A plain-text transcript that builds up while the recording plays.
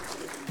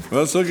Well,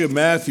 let's look at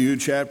Matthew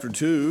chapter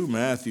 2.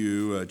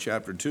 And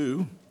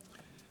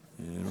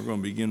we're going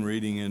to begin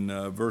reading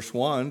in verse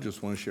 1.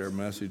 Just want to share a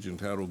message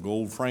entitled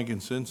Gold,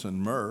 Frankincense,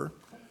 and Myrrh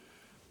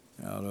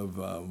out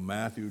of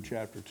Matthew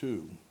chapter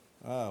 2.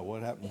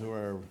 What happened to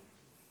our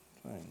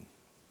thing?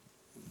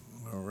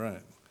 All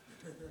right.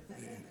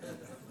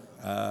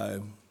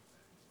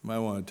 Might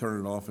want to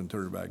turn it off and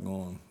turn it back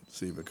on,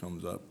 see if it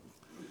comes up.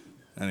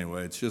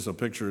 Anyway, it's just a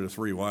picture of the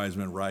three wise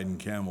men riding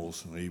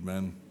camels.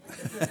 Amen.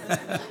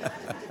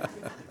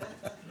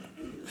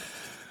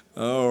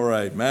 All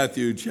right,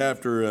 Matthew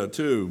chapter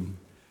 2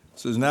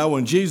 says, Now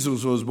when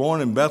Jesus was born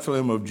in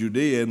Bethlehem of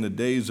Judea in the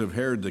days of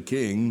Herod the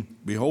king,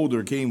 behold,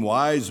 there came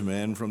wise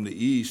men from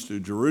the east to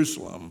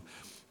Jerusalem,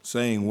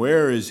 saying,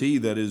 Where is he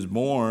that is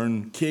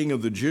born King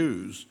of the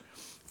Jews?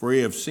 For we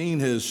have seen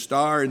his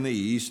star in the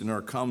east and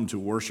are come to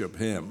worship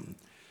him.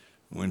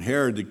 When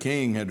Herod the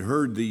king had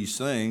heard these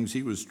things,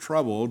 he was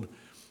troubled,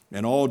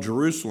 and all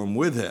Jerusalem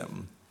with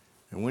him.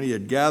 And when he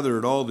had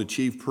gathered all the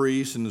chief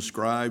priests and the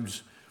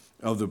scribes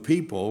of the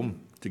people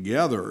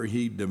together,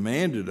 he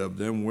demanded of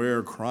them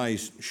where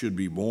Christ should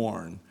be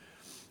born.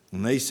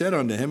 And they said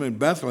unto him, In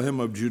Bethlehem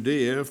of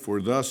Judea,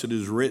 for thus it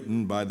is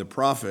written by the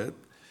prophet,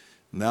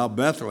 Thou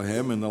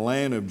Bethlehem in the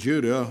land of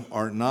Judah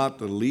art not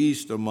the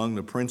least among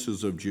the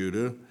princes of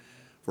Judah,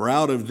 for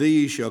out of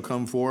thee shall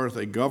come forth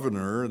a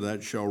governor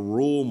that shall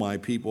rule my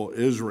people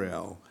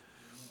Israel.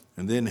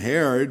 And then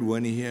Herod,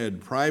 when he had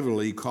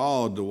privately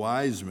called the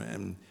wise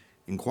men,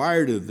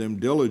 inquired of them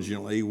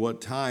diligently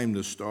what time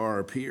the star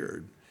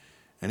appeared.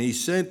 And he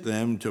sent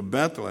them to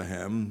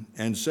Bethlehem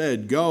and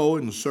said, Go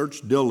and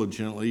search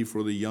diligently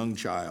for the young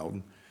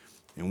child.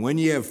 And when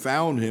ye have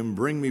found him,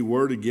 bring me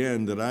word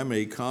again that I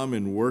may come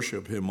and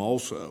worship him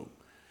also.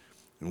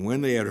 And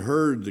when they had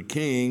heard the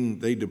king,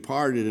 they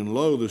departed, and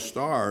lo, the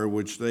star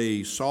which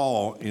they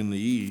saw in the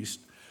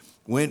east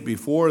went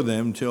before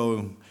them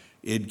till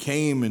it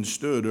came and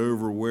stood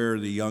over where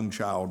the young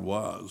child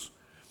was.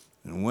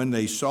 And when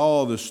they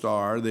saw the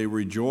star, they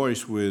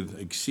rejoiced with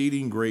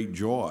exceeding great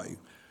joy.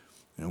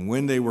 And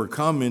when they were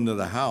come into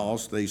the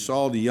house, they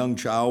saw the young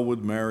child with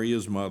Mary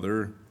his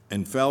mother,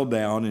 and fell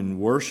down and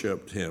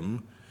worshipped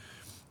him.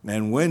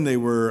 And when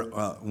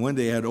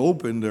they had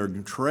opened their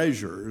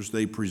treasures,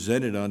 they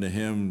presented unto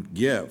him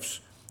gifts,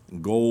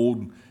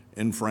 gold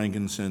and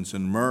frankincense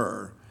and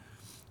myrrh.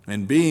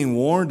 And being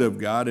warned of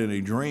God in a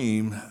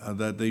dream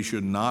that they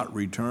should not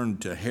return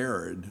to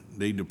Herod,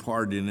 they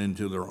departed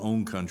into their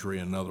own country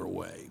another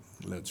way.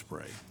 Let's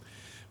pray.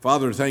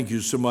 Father, thank you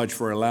so much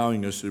for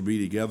allowing us to be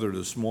together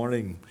this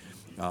morning.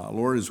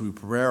 Lord, as we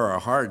prepare our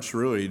hearts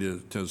really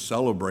to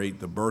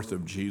celebrate the birth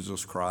of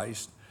Jesus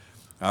Christ,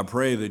 I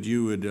pray that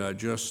you would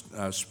just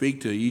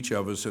speak to each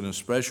of us in a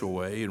special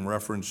way in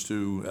reference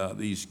to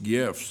these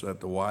gifts that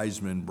the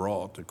wise men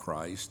brought to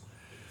Christ.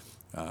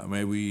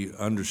 May we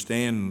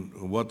understand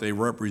what they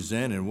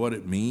represent and what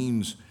it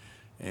means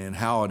and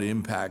how it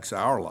impacts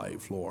our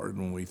life, Lord,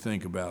 when we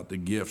think about the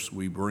gifts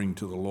we bring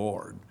to the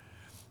Lord.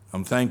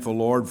 I'm thankful,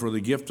 Lord, for the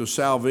gift of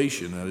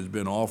salvation that has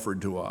been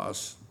offered to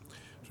us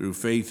through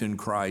faith in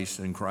Christ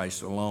and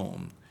Christ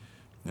alone.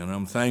 And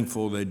I'm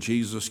thankful that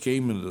Jesus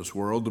came into this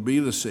world to be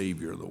the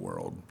Savior of the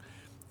world.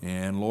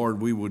 And Lord,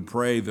 we would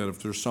pray that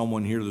if there's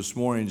someone here this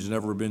morning who's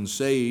never been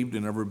saved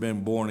and never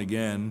been born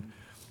again,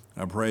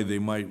 I pray they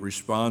might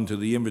respond to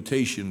the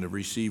invitation to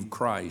receive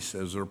Christ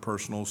as their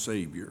personal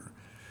Savior.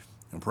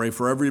 And pray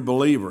for every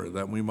believer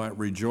that we might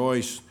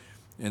rejoice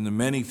in the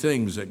many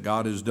things that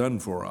God has done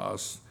for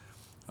us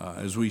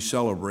as we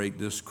celebrate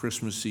this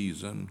Christmas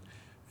season,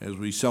 as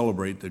we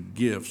celebrate the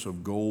gifts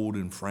of gold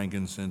and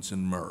frankincense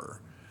and myrrh.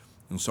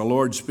 And so,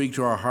 Lord, speak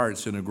to our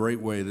hearts in a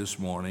great way this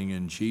morning.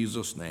 In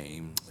Jesus'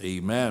 name,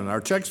 amen. Our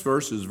text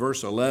verse is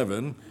verse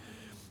 11. It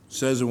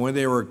says, And when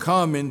they were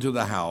come into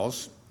the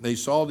house, they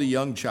saw the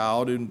young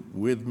child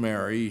with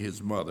Mary,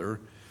 his mother,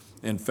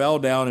 and fell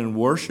down and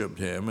worshipped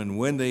him. And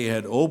when they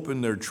had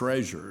opened their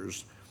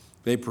treasures,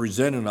 they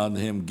presented unto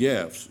him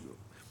gifts,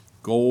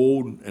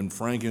 gold and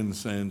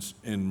frankincense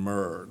and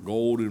myrrh.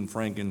 Gold and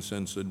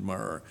frankincense and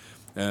myrrh.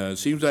 It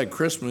seems like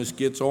Christmas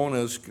gets on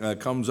us,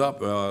 comes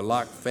up a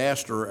lot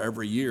faster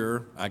every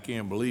year. I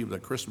can't believe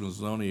that Christmas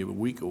is only a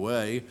week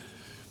away.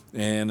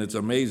 And it's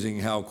amazing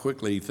how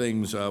quickly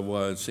things,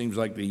 it seems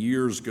like the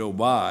years go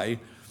by.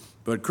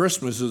 But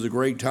Christmas is a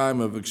great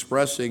time of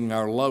expressing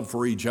our love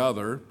for each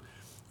other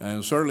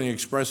and certainly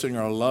expressing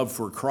our love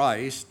for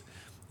Christ.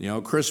 You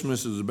know,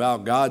 Christmas is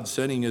about God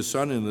sending his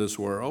son into this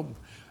world,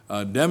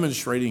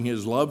 demonstrating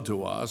his love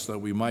to us that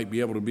we might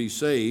be able to be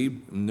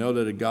saved and know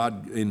that a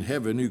God in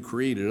heaven who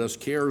created us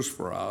cares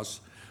for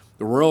us.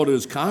 The world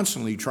is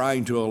constantly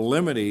trying to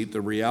eliminate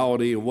the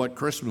reality of what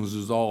Christmas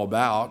is all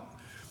about.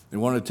 They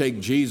want to take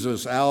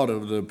Jesus out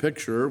of the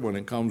picture when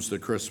it comes to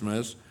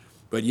Christmas,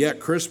 but yet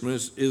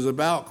Christmas is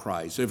about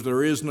Christ. If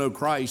there is no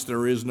Christ,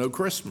 there is no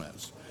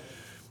Christmas.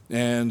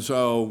 And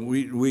so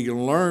we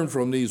can learn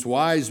from these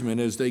wise men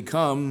as they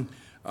come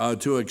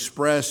to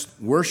express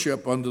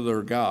worship unto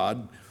their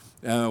God.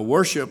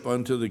 worship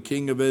unto the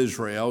King of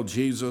Israel,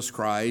 Jesus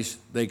Christ,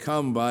 they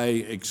come by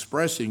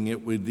expressing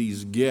it with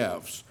these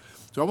gifts.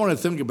 So I want to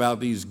think about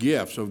these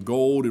gifts of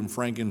gold and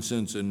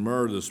frankincense and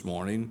myrrh this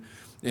morning.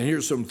 And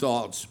here's some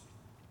thoughts.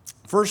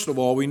 First of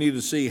all, we need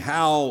to see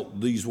how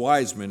these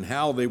wise men,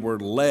 how they were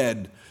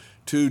led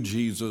to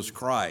Jesus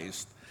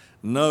Christ.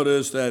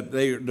 Notice that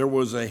there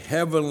was a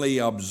heavenly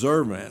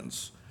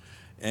observance.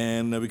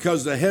 And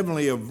because the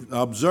heavenly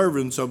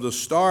observance of the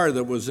star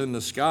that was in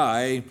the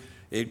sky,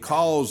 it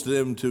caused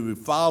them to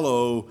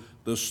follow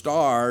the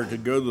star to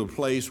go to the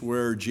place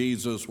where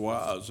Jesus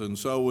was. And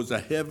so it was a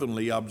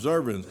heavenly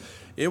observance.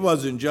 It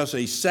wasn't just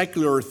a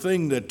secular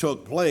thing that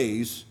took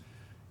place.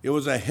 It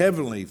was a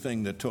heavenly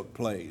thing that took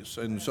place.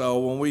 And so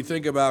when we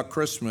think about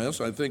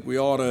Christmas, I think we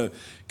ought to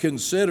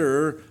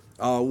consider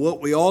what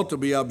we ought to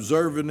be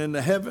observing in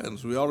the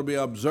heavens. We ought to be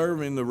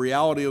observing the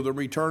reality of the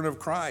return of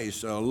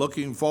Christ,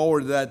 looking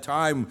forward to that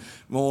time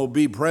when we'll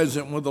be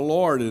present with the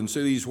Lord. And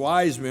so these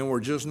wise men were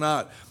just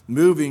not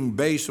moving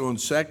based on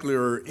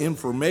secular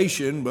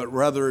information, but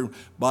rather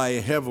by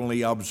a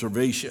heavenly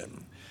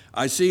observation.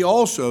 I see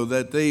also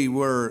that they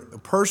were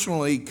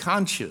personally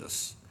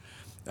conscious.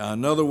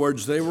 In other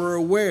words, they were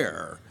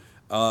aware.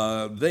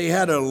 They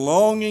had a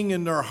longing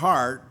in their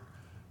heart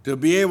to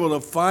be able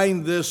to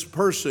find this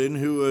person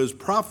who was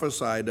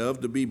prophesied of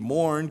to be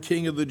born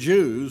King of the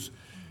Jews.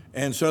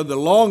 And so the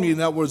longing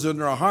that was in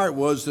their heart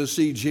was to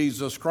see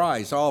Jesus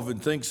Christ. I often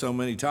think so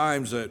many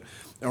times that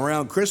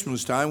around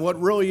Christmas time,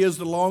 what really is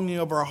the longing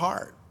of our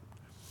heart?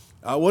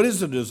 What is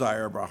the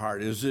desire of our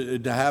heart? Is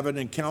it to have an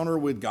encounter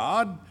with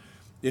God?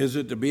 Is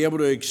it to be able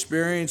to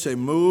experience a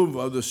move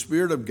of the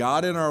Spirit of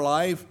God in our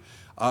life?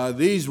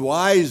 These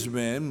wise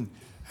men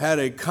had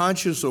a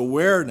conscious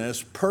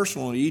awareness,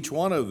 personally, each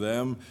one of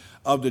them,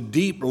 of the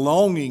deep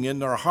longing in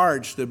their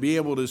hearts to be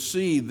able to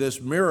see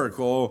this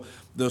miracle,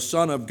 the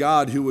Son of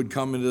God who would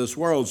come into this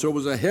world. So it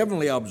was a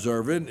heavenly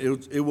observant,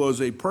 it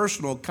was a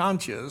personal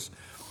conscious,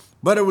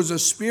 but it was a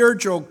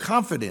spiritual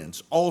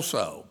confidence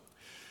also.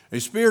 A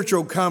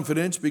spiritual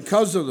confidence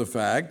because of the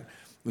fact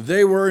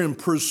they were in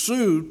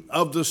pursuit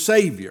of the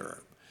Savior.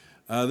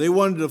 They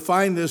wanted to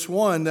find this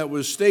one that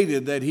was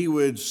stated that he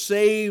would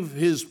save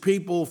his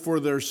people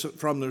from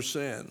their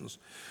sins.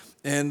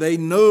 And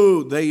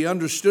they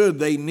understood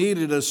they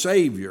needed a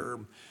Savior.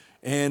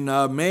 And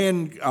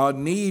man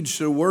needs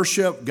to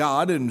worship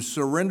God and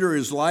surrender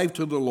his life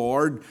to the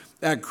Lord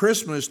at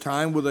Christmas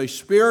time with a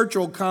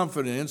spiritual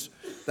confidence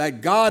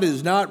that God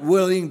is not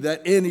willing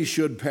that any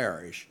should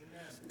perish.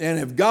 And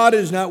if God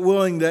is not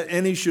willing that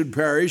any should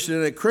perish,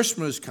 then at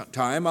Christmas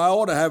time I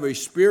ought to have a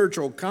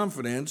spiritual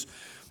confidence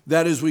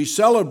that as we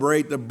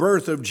celebrate the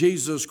birth of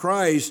Jesus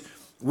Christ,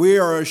 we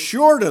are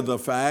assured of the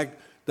fact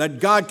that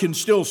God can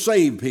still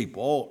save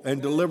people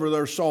and deliver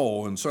their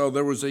soul. And so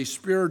there was a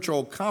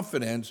spiritual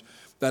confidence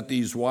that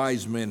these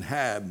wise men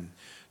had.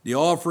 The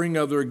offering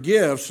of their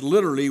gifts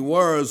literally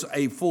was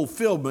a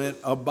fulfillment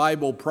of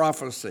Bible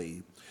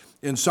prophecy.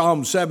 In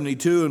Psalm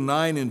 72 and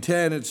 9 and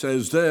 10, it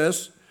says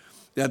this,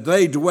 that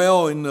they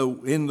dwell in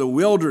the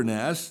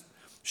wilderness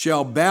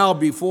shall bow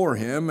before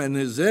him, and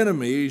his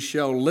enemies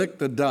shall lick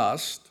the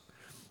dust.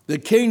 The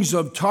kings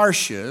of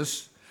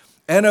Tarshish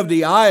and of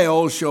the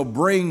isles shall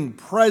bring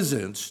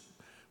presents.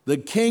 The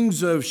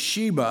kings of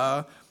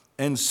Sheba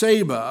and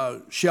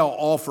Seba shall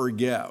offer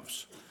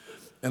gifts.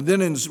 And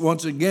then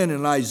once again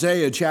in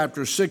Isaiah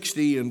chapter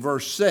 60 and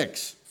verse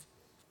 6,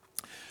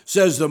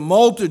 says, the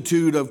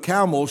multitude of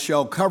camels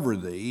shall cover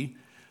thee,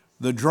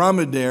 the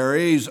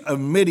dromedaries of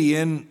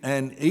Midian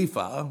and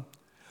Ephah.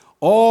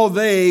 All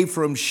they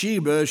from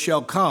Sheba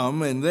shall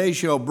come, and they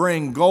shall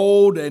bring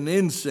gold and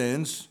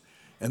incense,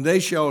 and they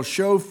shall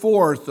show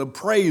forth the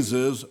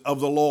praises of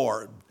the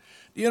Lord.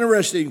 The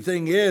interesting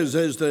thing is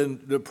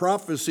the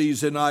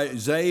prophecies in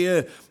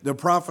Isaiah, the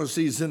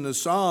prophecies in the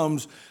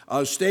Psalms,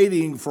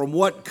 stating from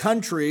what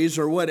countries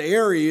or what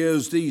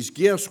areas these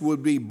gifts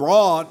would be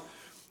brought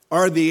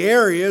are the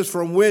areas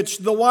from which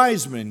the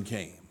wise men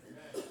came.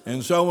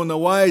 And so when the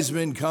wise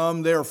men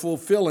come, they're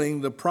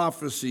fulfilling the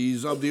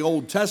prophecies of the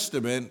Old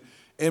Testament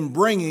and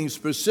bringing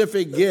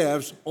specific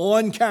gifts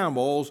on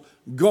camels,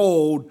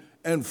 gold,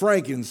 and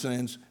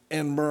frankincense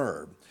and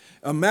myrrh.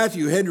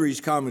 Matthew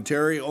Henry's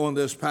commentary on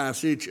this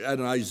passage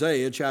in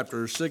Isaiah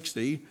chapter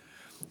 60,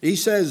 he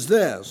says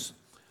this,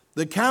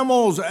 the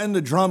camels and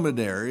the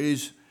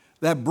dromedaries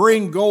that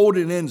bring gold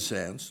and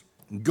incense,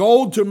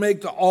 gold to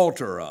make the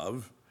altar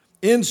of,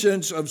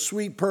 incense of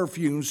sweet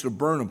perfumes to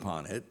burn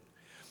upon it,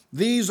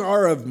 these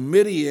are of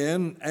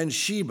Midian and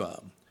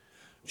Sheba,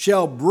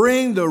 shall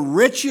bring the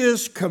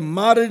richest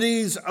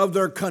commodities of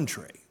their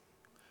country.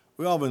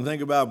 We often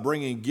think about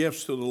bringing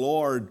gifts to the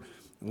Lord.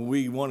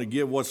 We want to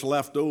give what's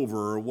left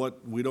over or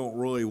what we don't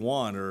really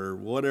want or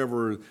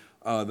whatever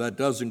that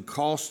doesn't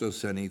cost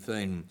us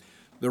anything.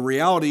 The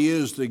reality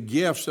is the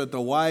gifts that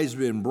the wise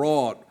men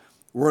brought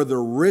were the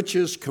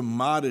richest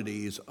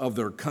commodities of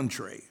their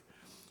country.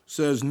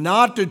 Says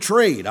not to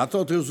trade. I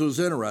thought this was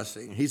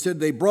interesting. He said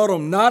they brought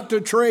them not to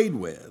trade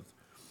with,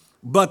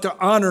 but to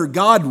honor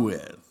God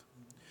with.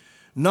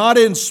 Not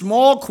in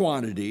small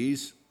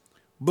quantities,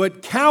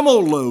 but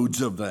camel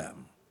loads of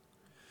them.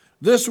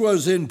 This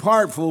was in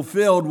part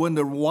fulfilled when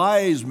the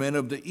wise men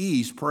of the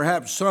east,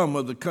 perhaps some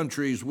of the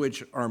countries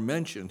which are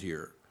mentioned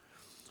here,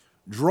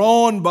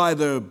 drawn by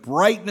the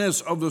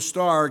brightness of the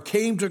star,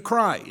 came to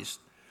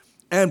Christ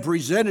and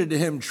presented to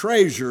him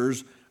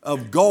treasures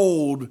of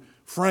gold,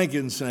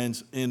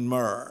 frankincense, and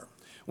myrrh.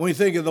 When we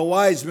think of the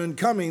wise men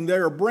coming,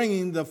 they're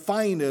bringing the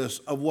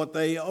finest of what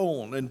they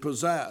own and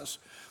possess.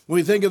 When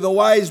we think of the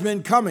wise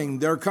men coming,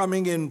 they're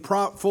coming in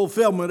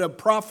fulfillment of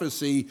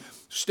prophecy,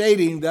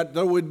 stating that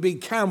there would be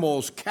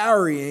camels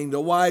carrying the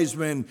wise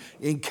men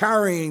and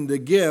carrying the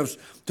gifts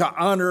to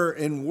honor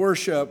and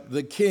worship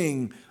the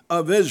King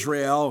of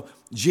Israel,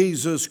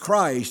 Jesus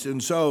Christ.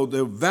 And so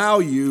the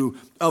value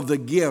of the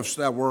gifts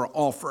that were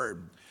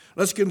offered.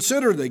 Let's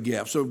consider the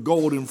gifts of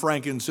gold and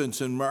frankincense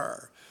and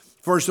myrrh.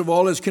 First of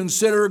all, let's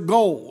consider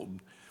gold.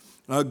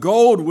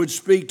 Gold would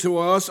speak to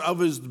us of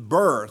his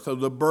birth,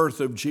 of the birth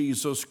of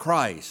Jesus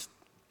Christ.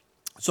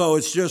 So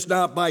it's just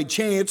not by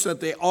chance that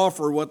they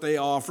offer what they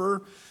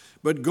offer,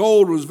 but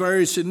gold was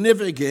very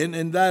significant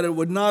in that it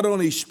would not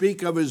only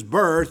speak of his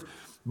birth,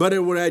 but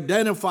it would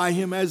identify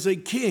him as a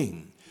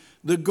king.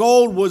 The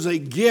gold was a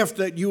gift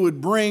that you would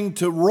bring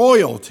to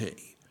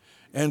royalty.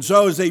 And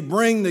so as they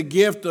bring the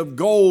gift of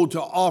gold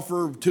to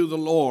offer to the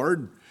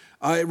Lord,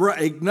 it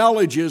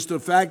acknowledges the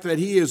fact that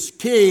he is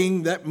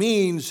king. That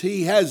means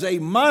he has a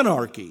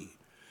monarchy.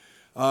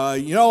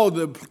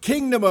 The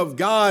kingdom of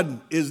God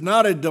is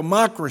not a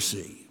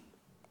democracy,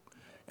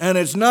 and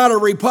it's not a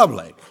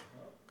republic.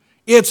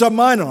 It's a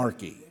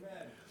monarchy.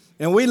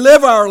 And we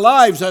live our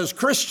lives as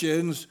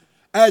Christians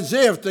as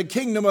if the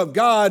kingdom of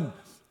God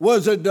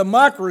was a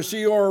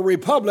democracy or a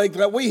republic,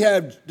 that we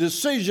have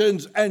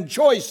decisions and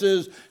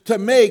choices to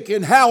make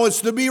in how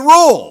it's to be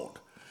ruled.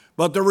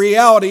 But the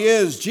reality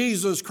is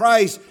Jesus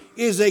Christ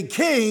is a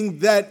king,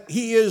 that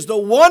he is the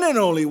one and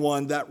only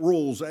one that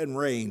rules and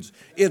reigns.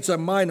 It's a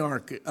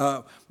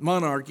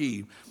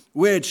monarchy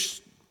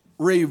which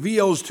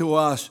reveals to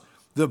us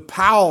the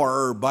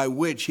power by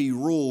which he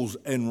rules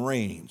and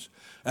reigns.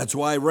 That's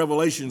why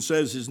Revelation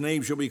says his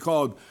name shall be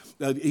called,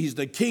 he's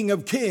the King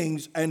of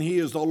Kings and he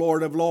is the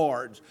Lord of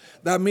Lords.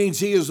 That means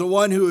he is the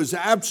one who is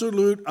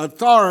absolute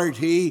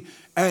authority,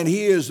 and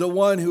he is the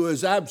one who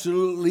is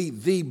absolutely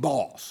the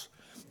boss.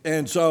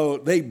 And so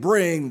they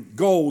bring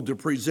gold to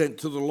present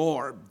to the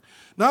Lord.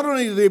 Not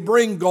only do they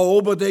bring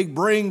gold, but they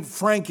bring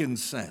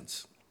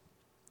frankincense.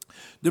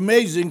 The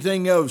amazing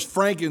thing of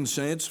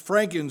frankincense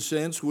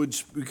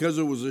would, because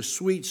it was a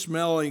sweet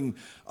smelling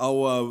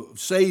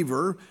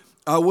savor,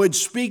 would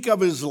speak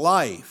of his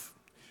life.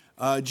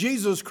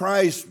 Jesus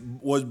Christ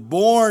was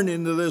born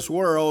into this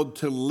world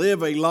to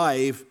live a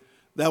life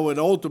that would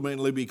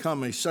ultimately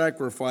become a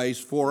sacrifice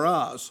for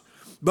us.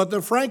 But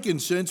the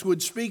frankincense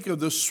would speak of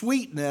the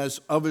sweetness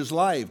of his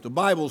life. The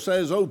Bible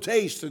says, "Oh,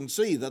 taste and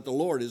see that the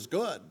Lord is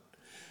good."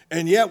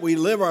 And yet we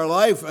live our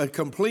life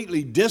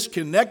completely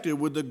disconnected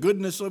with the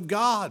goodness of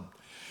God.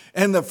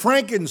 And the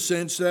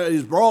frankincense that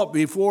is brought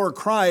before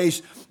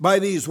Christ by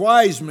these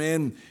wise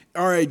men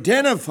are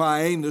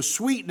identifying the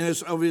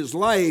sweetness of his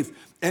life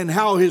and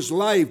how his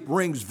life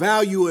brings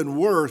value and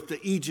worth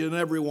to each and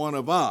every one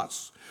of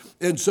us.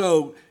 And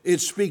so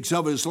it speaks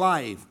of his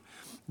life.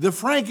 The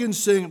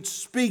frankincense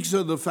speaks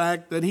of the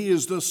fact that he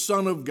is the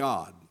Son of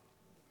God.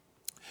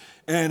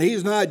 And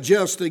he's not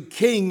just the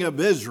King of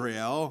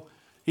Israel,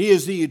 he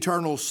is the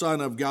eternal Son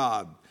of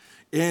God.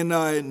 And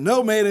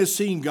no man has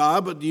seen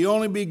God, but the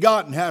only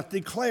begotten hath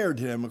declared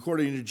him,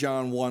 according to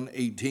John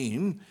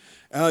 1:18.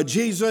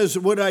 Jesus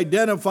would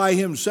identify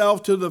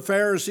himself to the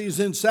Pharisees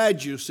and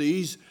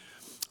Sadducees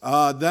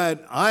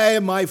that I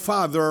and my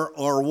Father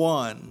are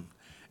one.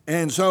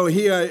 And so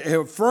he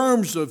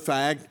affirms the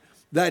fact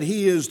that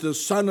he is the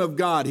Son of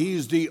God.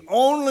 He's the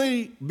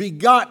only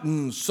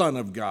begotten Son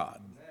of God.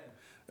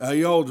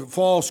 The old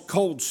false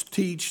cults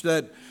teach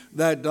that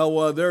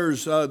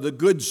there's the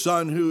good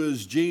son who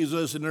is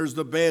Jesus and there's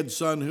the bad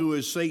son who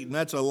is Satan.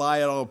 That's a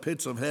lie out of the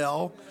pits of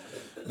hell.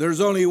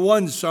 There's only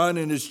one son,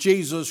 and it's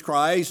Jesus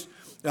Christ.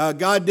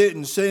 God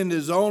didn't send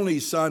his only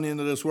son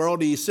into this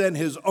world. He sent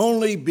his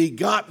only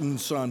begotten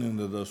Son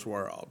into this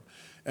world.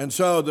 And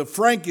so the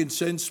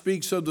frankincense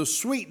speaks of the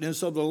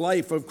sweetness of the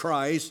life of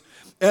Christ,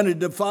 and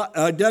it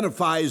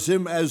identifies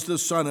him as the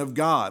Son of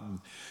God,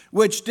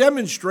 which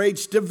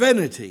demonstrates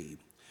divinity.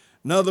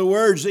 In other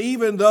words,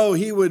 even though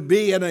he would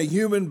be in a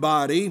human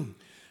body,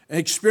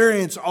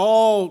 experience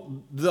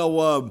all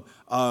the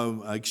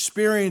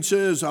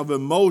experiences of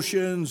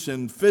emotions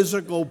and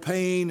physical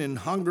pain and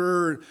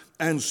hunger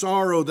and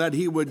sorrow that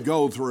he would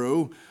go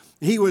through,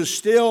 he was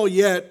still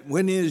yet,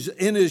 when he's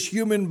in his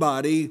human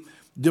body,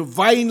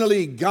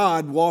 divinely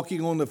God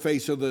walking on the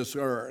face of this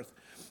earth.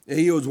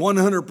 He was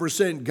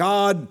 100%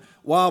 God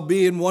while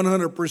being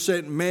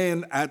 100%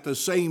 man at the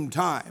same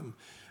time.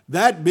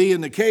 That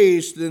being the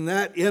case, then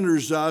that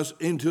enters us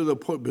into the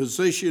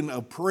position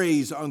of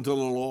praise unto the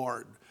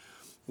Lord.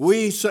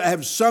 We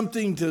have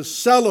something to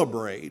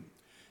celebrate,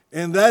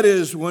 and that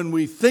is when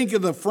we think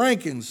of the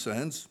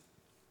frankincense,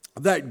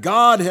 that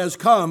God has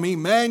come,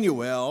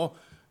 Emmanuel,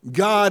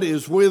 God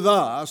is with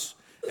us,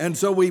 and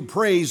so we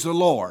praise the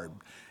Lord.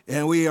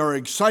 And we are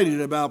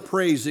excited about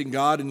praising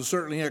God, and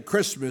certainly at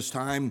Christmas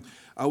time,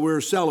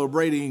 we're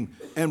celebrating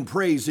and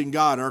praising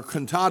God. Our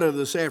cantata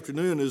this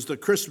afternoon is the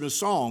Christmas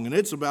song, and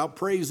it's about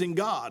praising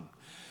God.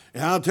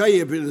 And I'll tell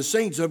you, the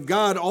saints of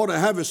God ought to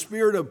have a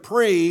spirit of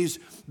praise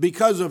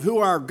because of who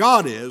our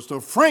God is.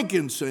 The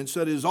frankincense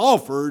that is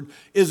offered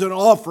is an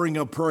offering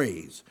of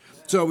praise.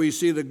 So we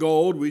see the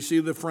gold, we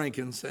see the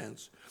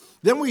frankincense.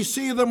 Then we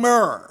see the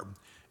myrrh.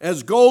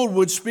 As gold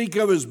would speak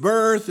of his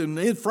birth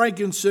and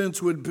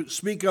frankincense would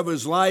speak of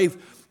his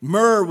life,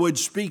 myrrh would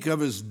speak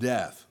of his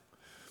death.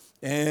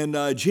 And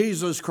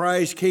Jesus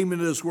Christ came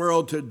into this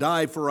world to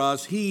die for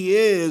us. He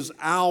is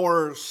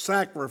our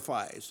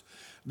sacrifice.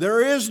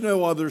 There is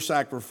no other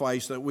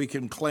sacrifice that we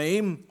can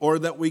claim or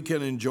that we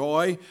can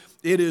enjoy.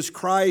 It is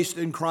Christ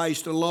and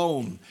Christ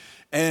alone.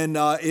 And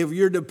if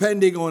you're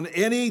depending on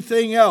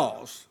anything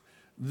else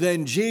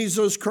than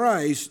Jesus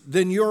Christ,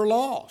 then you're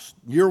lost.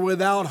 You're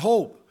without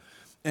hope.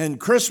 And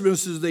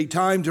Christmas is the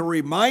time to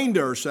remind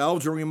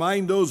ourselves, to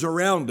remind those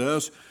around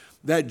us,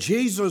 that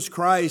Jesus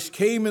Christ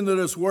came into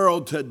this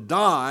world to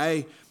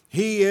die.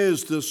 He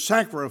is the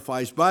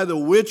sacrifice by the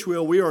which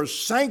we are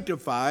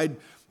sanctified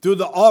through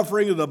the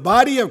offering of the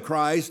body of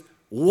Christ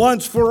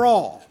once for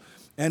all.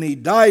 And he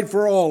died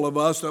for all of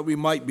us that we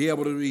might be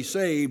able to be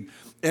saved.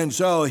 And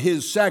so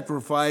his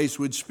sacrifice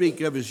would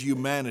speak of his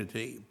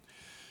humanity.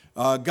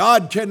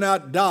 God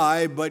cannot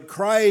die, but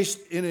Christ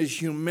in his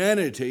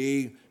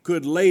humanity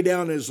could lay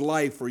down his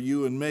life for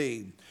you and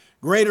me.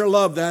 Greater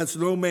love that's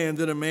no man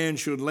that a man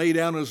should lay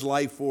down his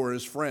life for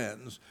his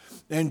friends.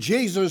 And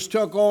Jesus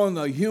took on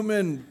the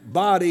human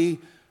body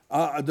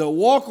to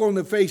walk on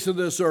the face of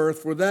this earth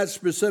for that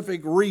specific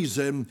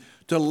reason,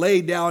 to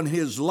lay down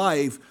his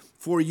life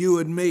for you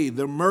and me.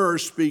 The myrrh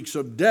speaks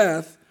of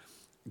death.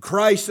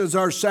 Christ is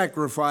our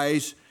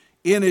sacrifice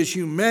in his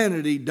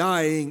humanity,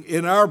 dying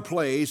in our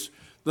place,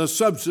 the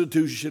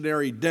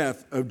substitutionary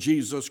death of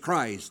Jesus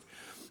Christ.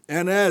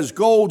 And as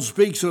gold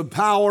speaks of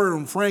power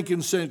and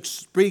frankincense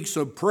speaks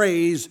of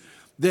praise,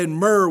 then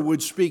myrrh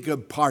would speak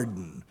of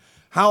pardon.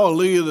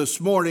 Hallelujah this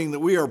morning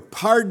that we are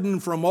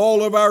pardoned from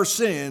all of our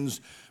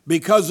sins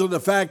because of the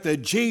fact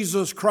that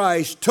Jesus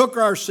Christ took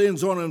our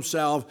sins on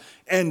himself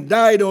and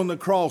died on the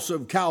cross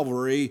of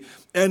Calvary.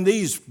 And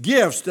these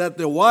gifts that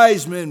the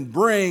wise men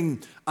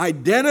bring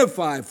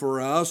identify for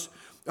us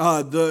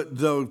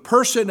the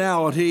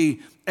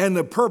personality and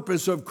the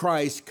purpose of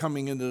Christ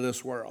coming into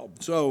this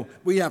world. So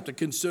we have to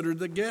consider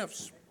the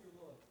gifts.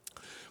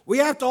 We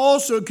have to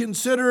also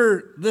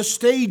consider the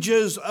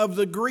stages of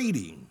the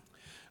greeting.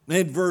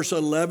 In verse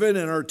 11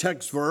 in our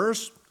text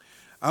verse,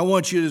 I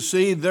want you to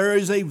see there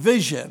is a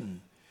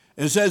vision.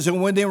 It says,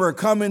 and when they were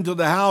come into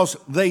the house,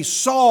 they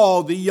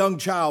saw the young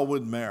child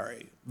with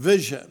Mary.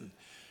 Vision.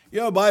 You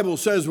know, the Bible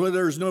says where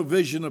there's no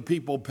vision, the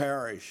people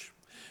perish.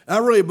 I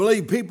really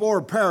believe people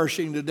are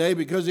perishing today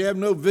because they have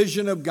no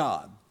vision of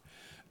God.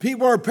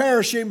 People are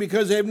perishing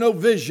because they have no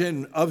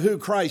vision of who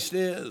Christ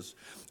is.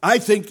 I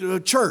think the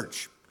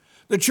church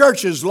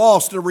has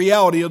lost the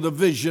reality of the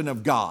vision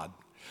of God.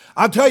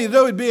 I'll tell you,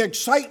 there would be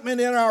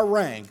excitement in our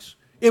ranks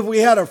if we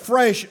had a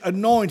fresh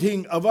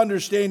anointing of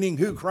understanding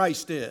who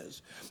Christ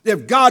is.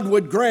 If God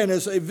would grant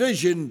us a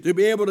vision to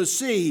be able to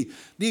see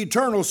the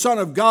eternal Son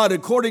of God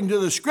according to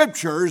the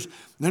Scriptures,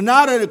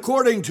 not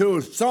according to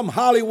some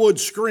Hollywood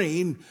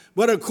screen,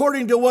 but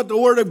according to what the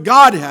Word of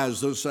God has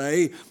to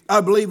say,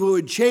 I believe it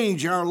would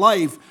change our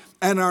life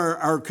and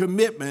our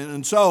commitment.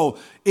 And so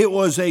it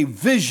was a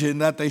vision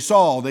that they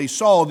saw. They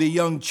saw the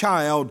young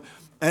child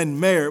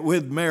and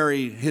with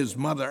Mary, his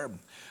mother.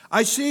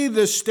 I see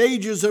the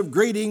stages of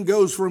greeting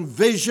goes from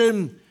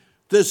vision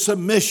to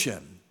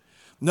submission.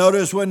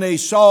 Notice when they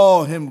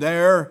saw him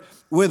there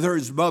with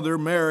his mother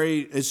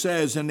Mary, it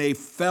says, and they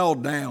fell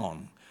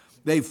down.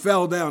 They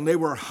fell down. They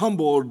were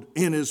humbled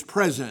in his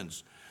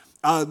presence.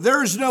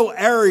 There's no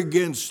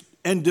arrogance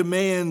and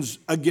demands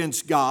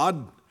against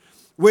God.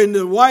 When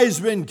the wise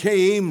men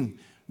came,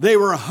 they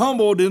were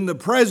humbled in the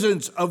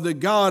presence of the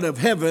God of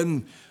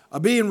heaven,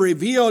 being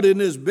revealed in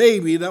his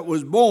baby that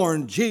was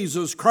born,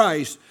 Jesus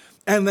Christ,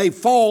 and they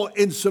fall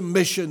in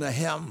submission to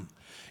him.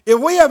 If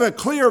we have a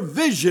clear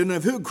vision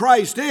of who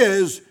Christ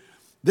is,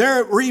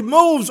 there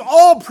removes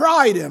all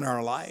pride in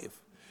our life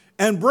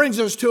and brings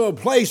us to a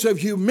place of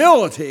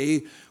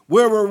humility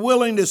where we're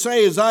willing to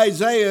say, as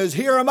Isaiah is,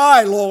 here am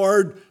I,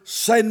 Lord,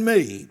 send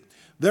me.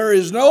 There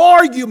is no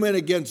argument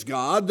against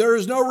God. There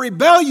is no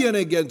rebellion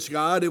against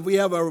God. If we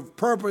have a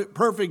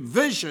perfect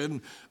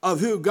vision of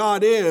who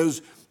God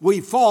is,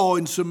 we fall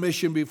in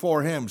submission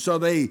before him. So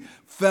they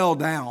fell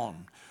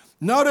down.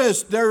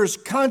 Notice there's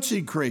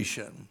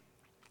consecration.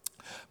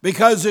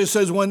 Because it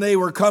says when they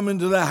were coming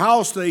to the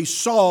house, they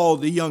saw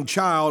the young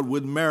child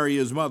with Mary,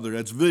 his mother.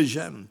 That's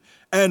vision.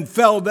 And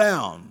fell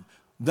down.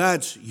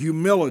 That's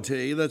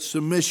humility. That's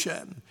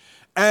submission.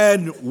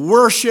 And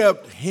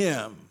worshiped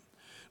him.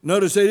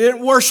 Notice they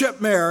didn't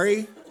worship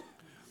Mary.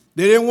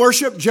 They didn't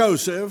worship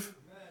Joseph.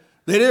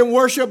 They didn't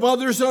worship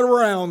others that were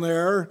around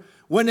there.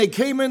 When they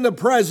came in the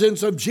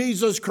presence of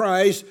Jesus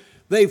Christ,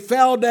 They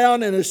fell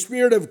down in a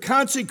spirit of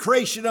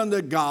consecration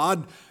unto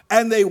God,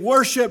 and they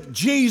worshiped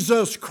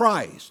Jesus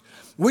Christ.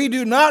 We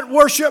do not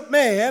worship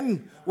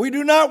man. We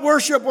do not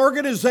worship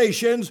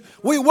organizations.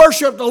 We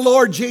worship the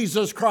Lord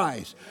Jesus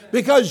Christ.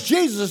 Because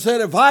Jesus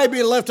said, if I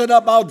be lifted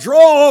up, I'll draw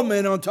all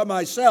men unto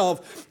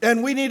myself.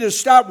 And we need to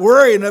stop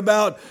worrying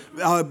about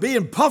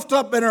being puffed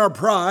up in our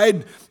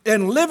pride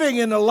and living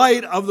in the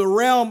light of the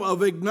realm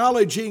of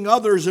acknowledging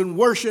others and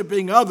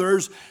worshiping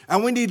others.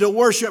 And we need to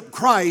worship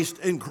Christ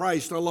and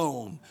Christ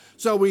alone.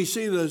 So we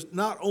see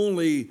not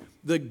only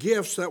the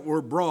gifts that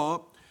were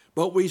brought,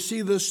 but we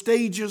see the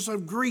stages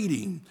of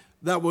greeting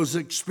that was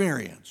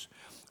experienced.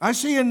 I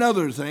see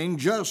another thing,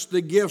 just the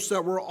gifts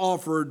that were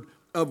offered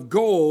of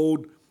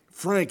gold,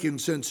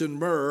 frankincense, and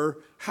myrrh.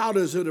 How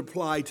does it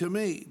apply to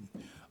me?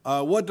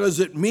 What does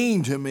it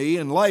mean to me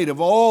in light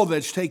of all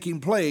that's taking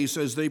place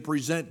as they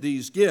present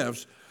these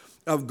gifts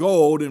of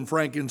gold and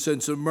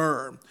frankincense and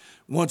myrrh?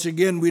 Once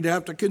again, we'd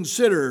have to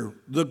consider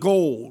the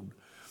gold.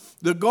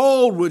 The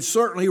gold would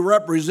certainly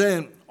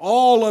represent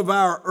all of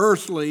our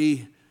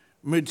earthly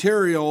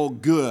material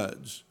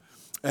goods.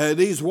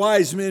 These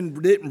wise men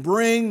didn't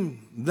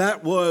bring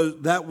that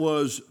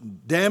was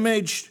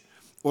damaged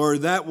or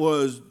that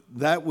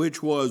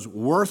which was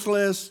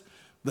worthless.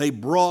 They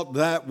brought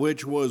that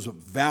which was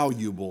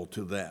valuable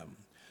to them.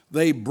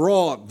 They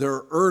brought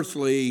their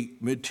earthly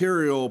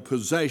material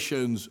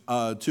possessions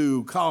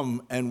to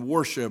come and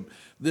worship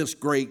this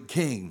great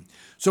king.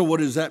 So what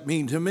does that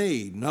mean to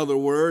me? In other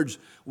words,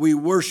 we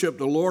worship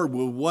the Lord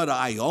with what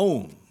I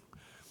own.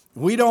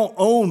 We don't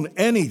own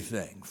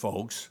anything,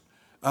 folks.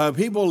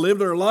 People live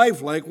their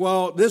life like,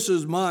 well, this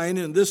is mine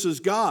and this is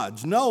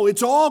God's. No,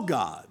 it's all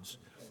God's.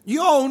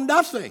 You own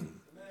nothing.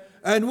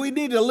 And we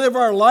need to live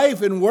our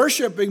life in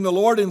worshiping the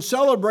Lord and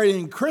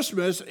celebrating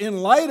Christmas in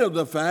light of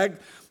the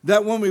fact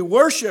that when we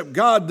worship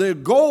God, the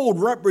gold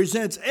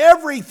represents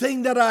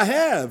everything that I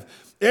have.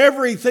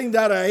 Everything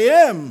that I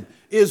am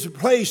is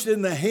placed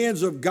in the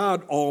hands of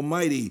God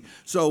Almighty.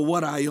 So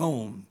what I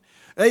own.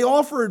 They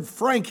offered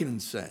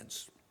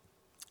frankincense.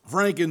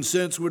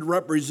 Frankincense would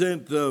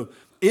represent the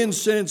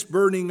incense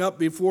burning up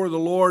before the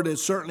Lord. It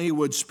certainly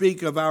would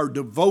speak of our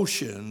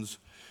devotions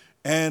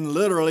and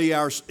literally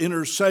our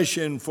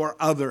intercession for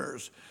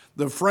others.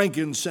 The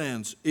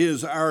frankincense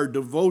is our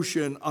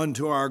devotion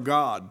unto our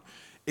God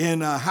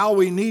and how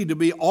we need to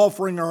be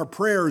offering our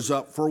prayers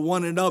up for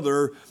one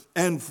another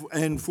and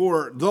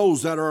for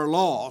those that are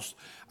lost.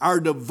 Our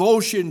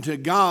devotion to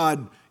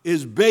God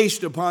is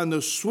based upon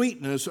the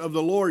sweetness of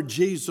the Lord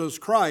Jesus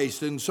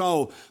Christ. And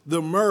so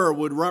the myrrh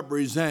would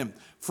represent,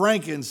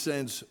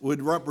 frankincense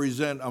would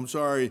represent,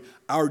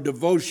 our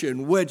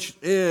devotion, which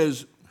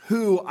is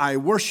who I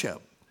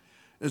worship.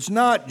 It's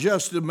not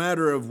just a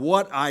matter of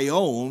what I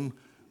own,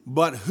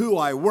 but who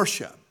I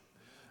worship.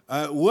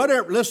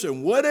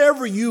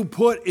 Whatever you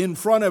put in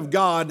front of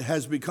God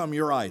has become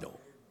your idol.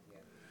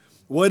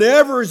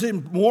 Whatever is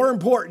more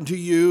important to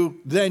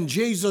you than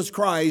Jesus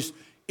Christ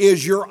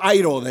is your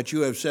idol that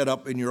you have set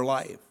up in your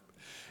life.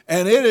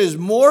 And it is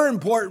more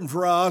important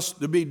for us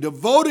to be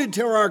devoted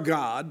to our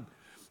God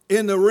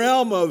in the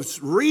realm of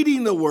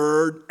reading the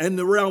Word and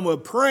the realm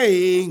of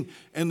praying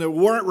and the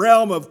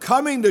realm of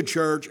coming to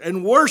church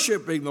and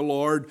worshiping the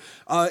Lord.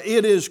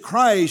 It is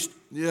Christ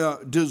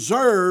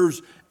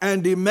deserves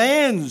and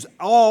demands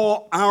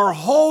all our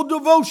whole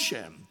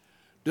devotion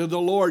to the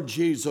Lord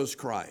Jesus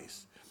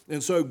Christ.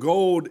 And so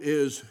gold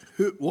is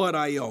what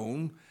I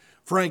own.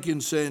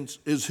 Frankincense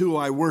is who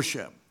I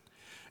worship.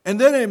 And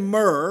then in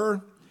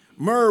myrrh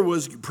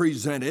was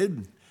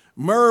presented.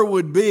 Myrrh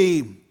would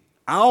be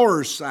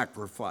our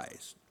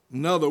sacrifice.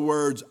 In other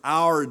words,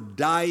 our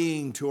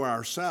dying to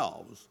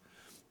ourselves.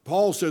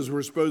 Paul says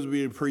we're supposed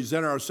to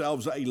present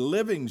ourselves a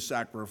living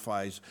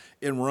sacrifice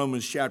in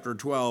Romans chapter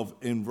 12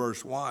 in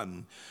verse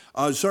 1.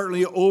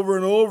 Certainly over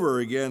and over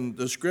again,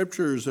 the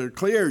scriptures are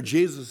clear.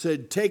 Jesus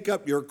said, take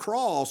up your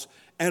cross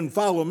and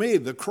follow me.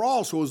 The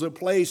cross was a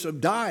place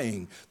of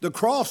dying. The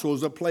cross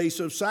was a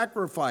place of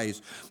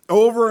sacrifice.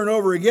 Over and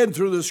over again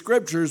through the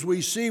scriptures,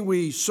 we see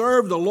we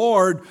serve the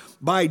Lord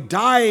by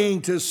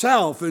dying to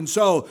self. And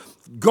so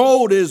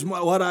gold is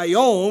what I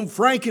own.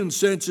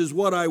 Frankincense is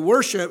what I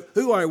worship,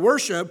 who I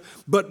worship.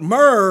 But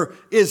myrrh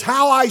is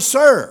how I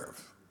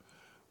serve.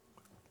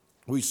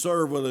 We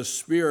serve with a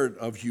spirit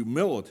of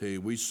humility.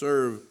 We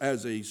serve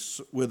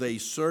with a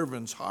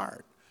servant's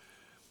heart.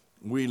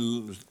 We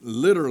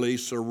literally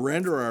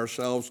surrender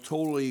ourselves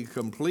totally,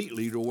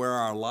 completely to where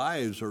our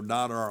lives are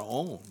not our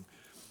own.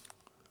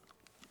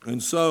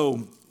 And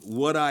so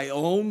what I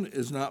own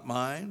is not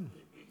mine.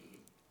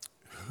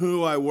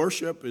 Who I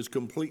worship is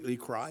completely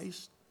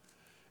Christ.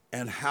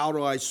 And how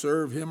do I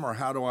serve him or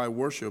how do I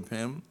worship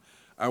him?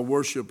 I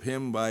worship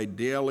him by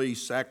daily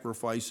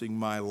sacrificing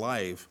my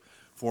life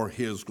for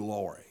his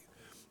glory.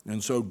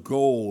 And so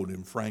gold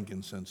and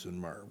frankincense and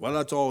myrrh. Well,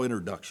 that's all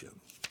introduction.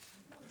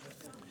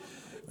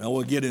 Now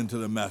we'll get into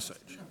the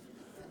message.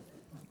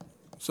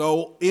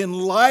 So in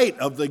light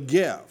of the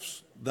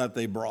gifts that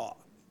they brought,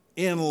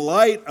 in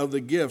light of the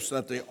gifts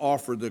that they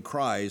offered to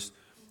Christ,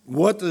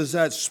 What does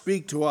that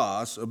speak to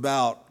us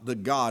about the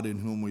God in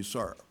whom we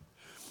serve?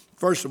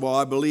 First of all,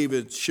 I believe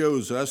it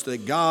shows us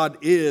that God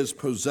is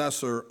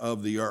possessor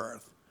of the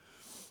earth.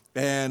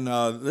 And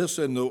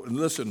listen,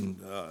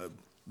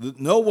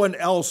 no one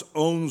else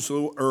owns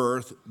the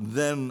earth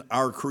than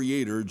our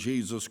Creator,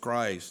 Jesus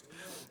Christ.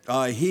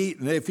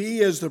 If he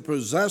is the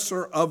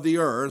possessor of the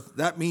earth,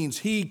 that means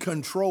he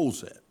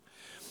controls it.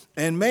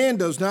 And man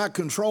does not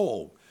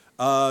control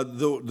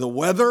the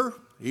weather.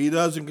 He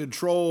doesn't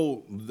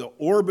control the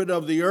orbit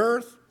of the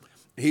earth.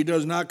 He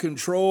does not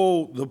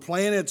control the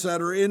planets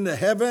that are in the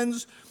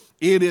heavens.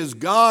 It is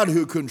God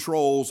who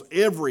controls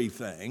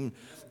everything.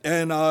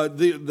 And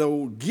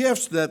the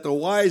gifts that the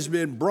wise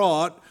men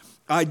brought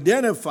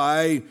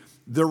identify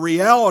the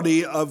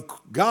reality of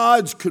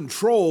God's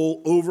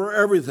control over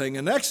everything.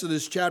 In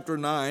Exodus chapter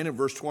 9 and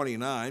verse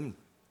 29,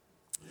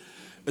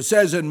 it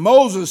says, "And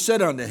Moses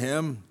said unto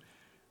him,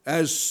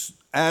 As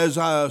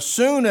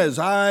soon as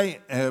I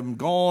am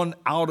gone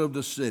out of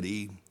the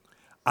city,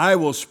 I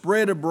will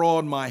spread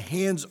abroad my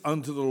hands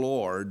unto the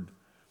Lord,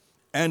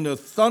 and the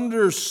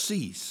thunder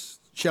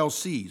shall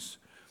cease,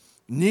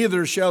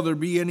 neither shall there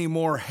be any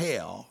more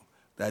hail,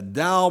 that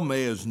thou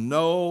mayest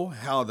know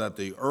how that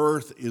the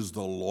earth is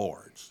the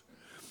Lord's."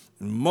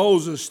 And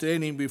Moses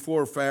standing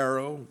before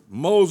Pharaoh,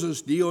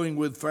 Moses dealing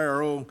with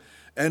Pharaoh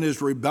and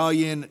his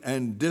rebellion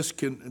and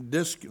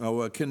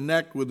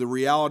connect with the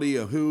reality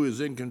of who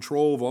is in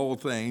control of all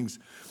things,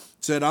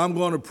 said, "I'm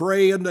going to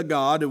pray unto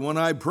God, and when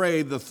I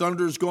pray, the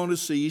thunder is going to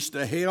cease,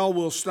 the hail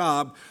will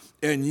stop,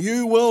 and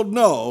you will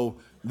know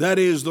that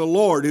it is the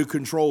Lord who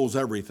controls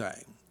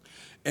everything."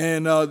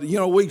 And,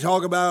 we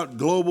talk about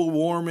global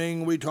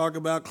warming, we talk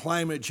about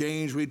climate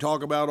change, we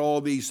talk about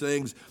all these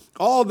things.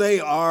 All they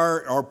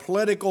are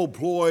political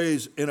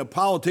ploys in a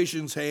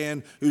politician's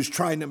hand who's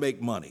trying to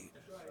make money.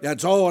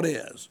 That's all it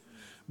is.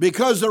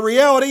 Because the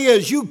reality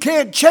is you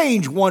can't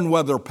change one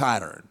weather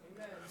pattern.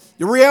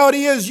 The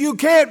reality is you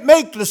can't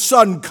make the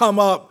sun come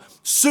up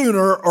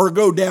sooner or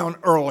go down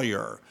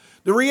earlier.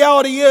 The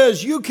reality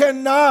is you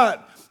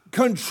cannot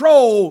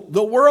control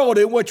the world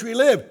in which we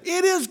live.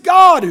 It is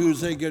God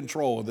who's in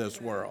control of this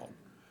world.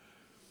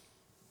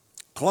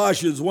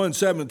 Colossians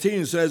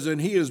 1:17 says,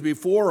 "And he is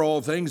before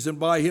all things, and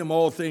by him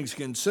all things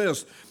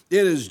consist."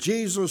 It is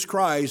Jesus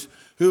Christ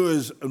who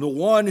is the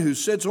one who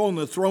sits on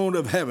the throne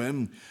of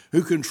heaven,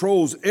 who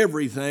controls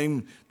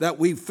everything that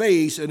we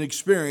face and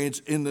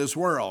experience in this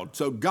world.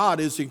 So God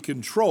is in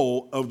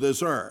control of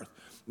this earth.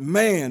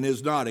 Man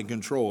is not in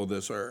control of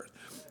this earth.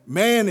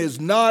 Man is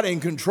not in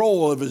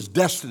control of his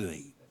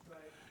destiny.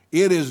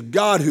 It is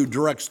God who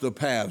directs the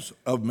paths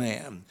of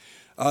man.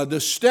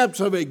 The steps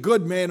of a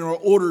good man are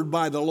ordered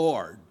by the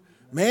Lord.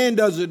 Man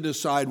doesn't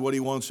decide what he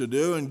wants to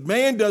do, and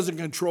man doesn't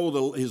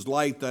control his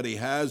life that he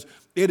has.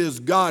 It is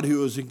God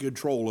who is in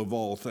control of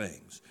all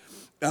things.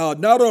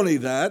 Not only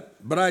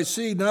that, but I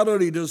see not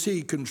only does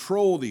he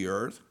control the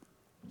earth,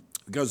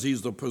 because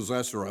he's the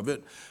possessor of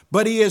it,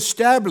 but he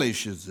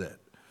establishes it.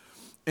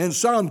 In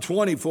Psalm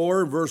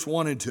 24, verse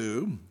 1 and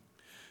 2,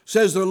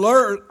 says,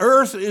 "The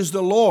earth is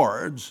the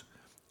Lord's,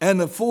 and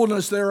the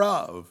fullness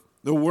thereof,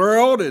 the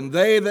world and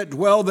they that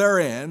dwell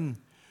therein,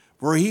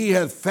 for he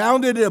hath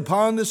founded it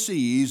upon the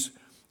seas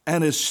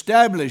and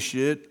established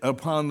it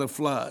upon the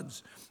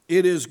floods."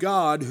 It is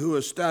God who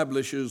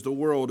establishes the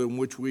world in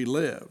which we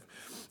live.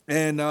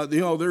 And,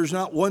 there's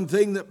not one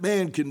thing that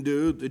man can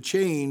do to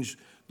change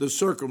the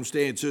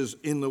circumstances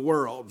in the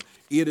world.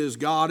 It is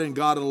God and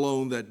God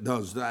alone that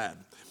does that.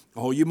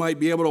 Oh, you might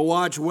be able to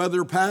watch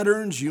weather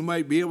patterns. You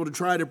might be able to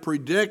try to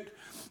predict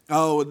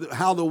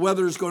how the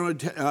weather is going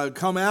to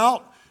come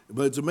out.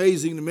 But it's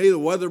amazing to me, the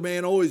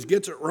weatherman always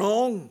gets it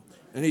wrong,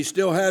 and he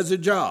still has a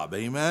job.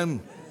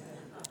 Amen.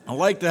 I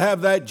like to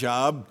have that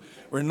job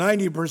where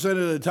 90%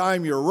 of the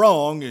time you're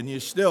wrong, and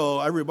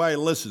everybody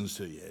listens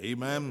to you.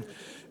 Amen.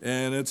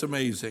 And it's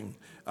amazing.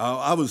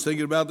 I was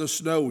thinking about the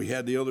snow we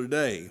had the other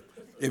day,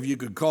 if you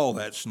could call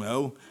that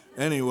snow.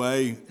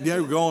 Anyway, they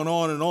were going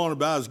on and on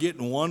about us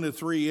getting 1 to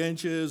 3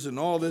 inches and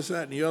all this,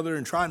 that, and the other,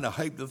 and trying to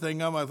hype the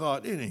thing up. I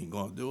thought, it ain't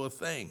going to do a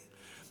thing.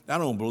 I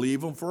don't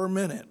believe them for a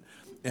minute.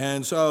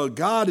 And so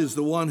God is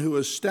the one who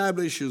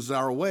establishes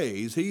our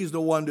ways. He's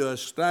the one who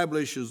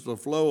establishes the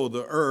flow of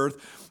the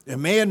earth.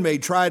 And man may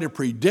try to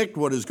predict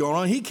what is going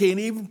on. He can't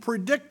even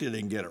predict it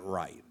and get it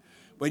right.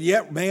 But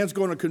yet man's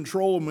going to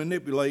control and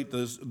manipulate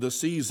the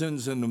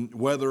seasons and the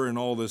weather and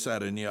all this,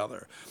 that, and the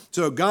other.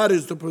 So God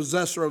is the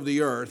possessor of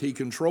the earth. He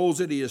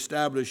controls it. He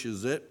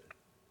establishes it.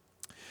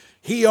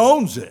 He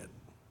owns it.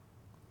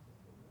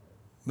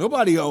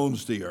 Nobody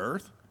owns the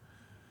earth.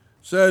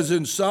 It says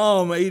in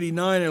Psalm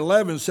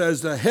 89:11,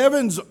 says, "The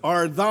heavens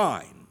are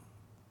thine.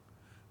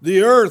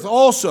 The earth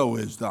also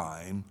is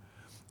thine.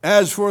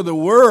 As for the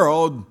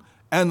world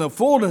and the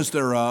fullness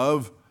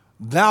thereof,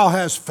 thou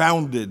hast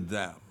founded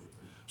them."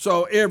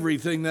 So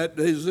everything that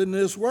is in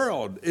this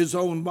world is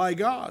owned by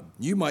God.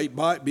 You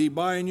might be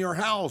buying your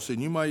house,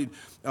 and you might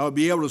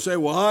be able to say,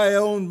 "Well, I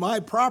own my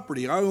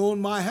property. I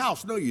own my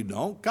house." No, you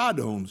don't. God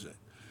owns it.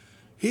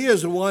 He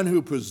is the one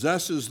who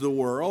possesses the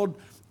world,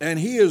 And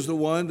he is the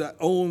one that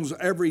owns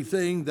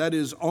everything that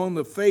is on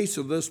the face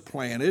of this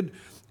planet.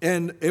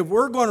 And if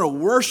we're going to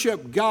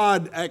worship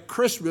God at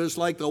Christmas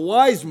like the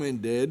wise men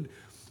did,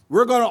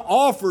 we're going to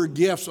offer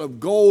gifts of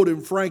gold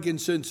and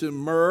frankincense and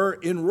myrrh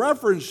in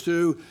reference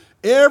to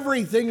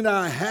everything that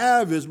I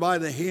have is by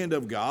the hand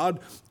of God.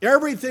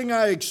 Everything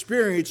I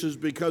experience is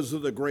because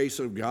of the grace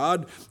of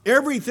God.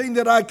 Everything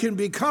that I can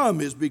become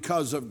is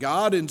because of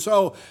God. And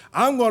so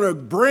I'm going to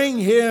bring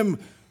him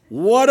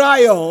what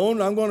I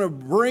own. I'm going to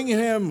bring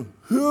him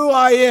who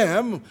I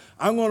am.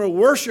 I'm going to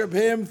worship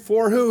him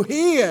for who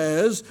he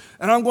is.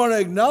 And I'm going to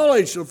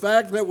acknowledge the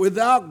fact that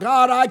without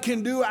God, I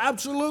can do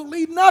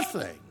absolutely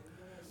nothing.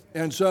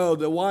 And so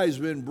the wise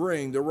men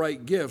bring the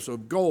right gifts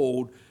of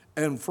gold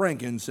and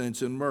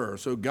frankincense and myrrh.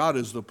 So God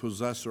is the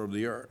possessor of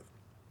the earth.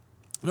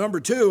 Number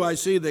two, I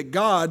see that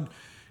God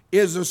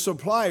is a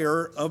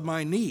supplier of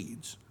my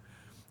needs.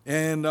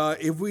 And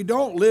if we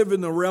don't live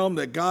in the realm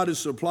that God is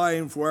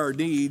supplying for our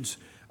needs,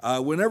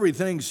 when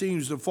everything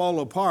seems to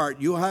fall apart,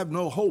 you'll have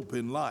no hope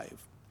in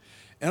life.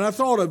 And I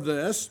thought of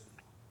this,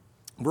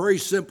 very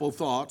simple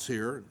thoughts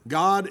here.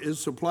 God is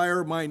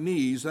supplier of my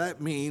needs.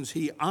 That means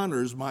he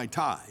honors my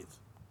tithe.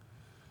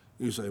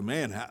 You say,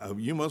 man,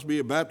 you must be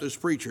a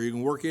Baptist preacher. You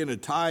can work in a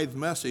tithe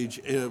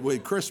message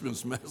with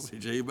Christmas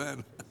message,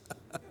 amen.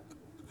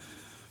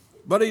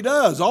 But he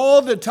does.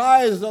 All the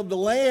tithes of the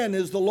land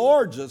is the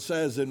Lord's, it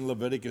says in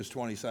Leviticus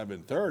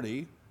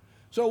 27:30.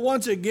 So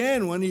once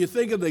again, when you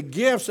think of the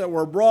gifts that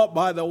were brought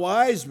by the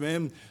wise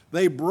men,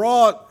 they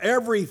brought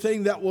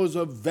everything that was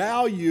of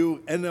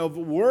value and of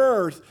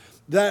worth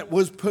that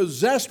was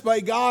possessed by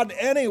God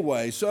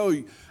anyway.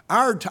 So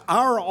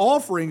our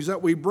offerings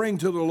that we bring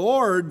to the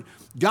Lord,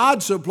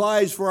 God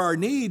supplies for our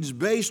needs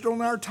based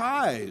on our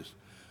tithes.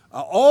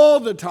 All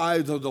the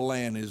tithes of the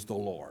land is the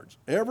Lord's.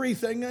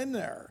 Everything in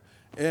there.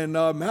 And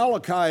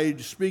Malachi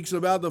speaks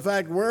about the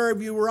fact, where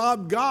have you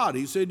robbed God?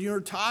 He said,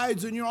 your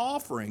tithes and your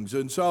offerings.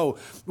 And so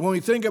when we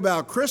think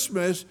about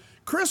Christmas,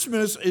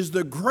 Christmas is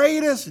the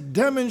greatest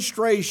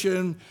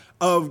demonstration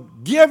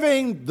of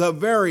giving the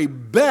very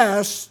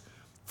best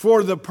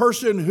for the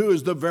person who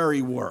is the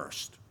very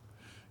worst.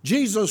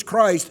 Jesus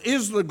Christ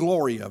is the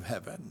glory of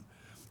heaven.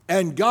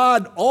 And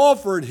God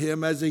offered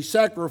him as a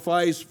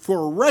sacrifice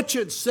for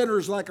wretched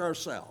sinners like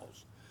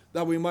ourselves,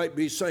 that we might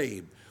be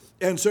saved.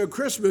 And so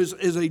Christmas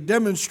is a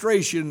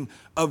demonstration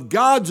of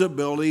God's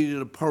ability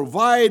to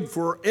provide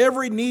for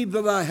every need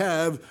that I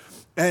have,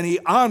 and he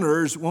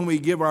honors when we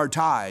give our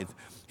tithe.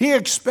 He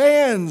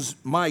expands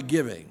my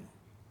giving.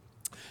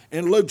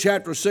 In Luke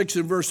chapter 6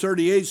 and verse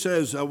 38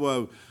 says,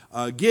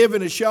 give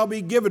and it shall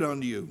be given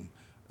unto you.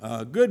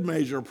 Good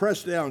measure,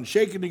 pressed down,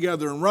 shaken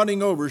together, and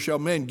running over shall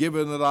men give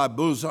into thy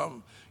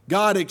bosom.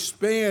 God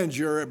expands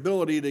your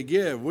ability to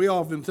give. We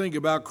often think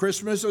about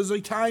Christmas as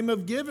a time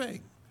of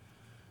giving.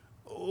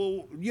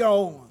 You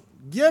know,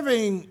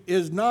 giving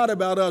is not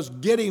about us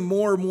getting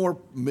more and more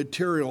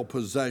material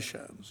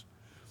possessions.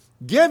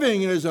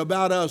 Giving is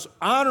about us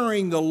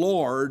honoring the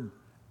Lord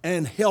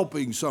and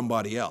helping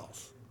somebody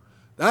else.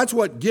 That's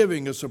what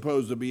giving is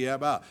supposed to be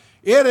about.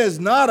 It is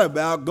not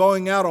about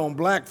going out on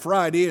Black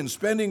Friday and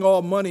spending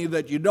all money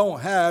that you don't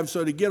have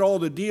so to get all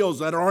the deals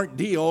that aren't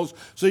deals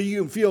so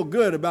you can feel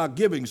good about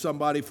giving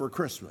somebody for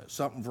Christmas,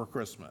 something for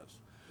Christmas.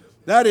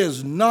 That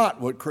is not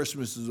what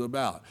Christmas is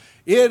about.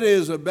 It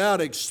is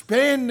about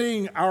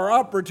expanding our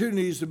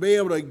opportunities to be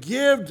able to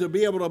give, to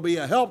be able to be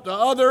a help to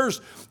others,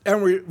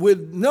 and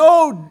with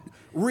no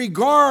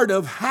regard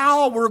of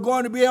how we're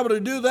going to be able to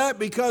do that,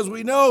 because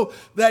we know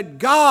that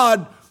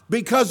God,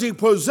 because he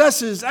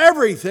possesses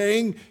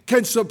everything,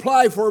 can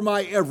supply for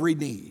my every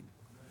need.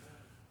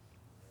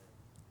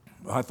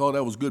 I thought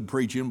that was good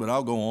preaching, but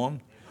I'll go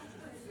on.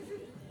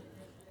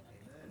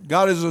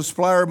 God is a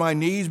supplier of my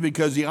needs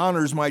because he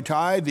honors my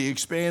tithe, he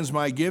expands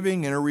my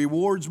giving, and he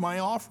rewards my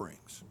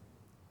offerings.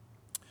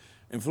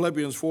 And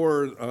Philippians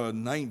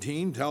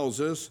 4:19 tells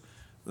us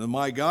that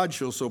my God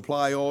shall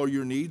supply all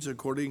your needs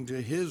according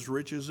to his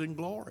riches and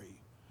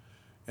glory.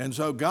 And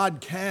so God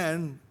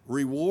can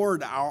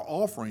reward our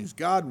offerings.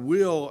 God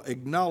will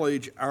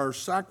acknowledge our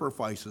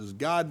sacrifices.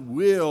 God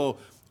will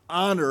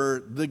honor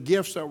the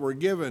gifts that were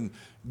given.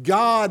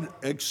 God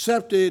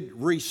accepted,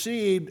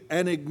 received,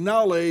 and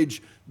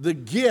acknowledged the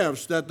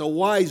gifts that the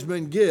wise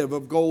men give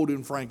of gold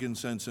and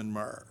frankincense and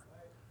myrrh.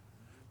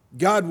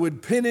 God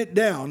would pin it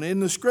down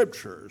in the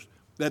scriptures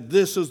that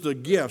this is the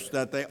gifts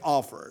that they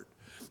offered.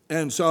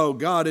 And so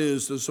God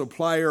is the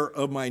supplier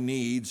of my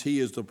needs. He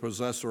is the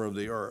possessor of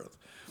the earth.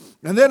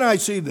 And then I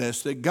see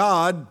this, that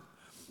God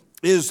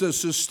is the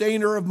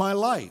sustainer of my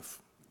life.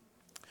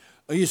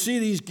 You see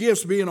these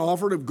gifts being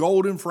offered of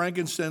gold and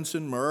frankincense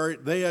and myrrh.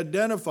 They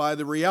identify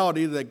the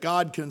reality that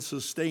God can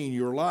sustain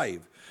your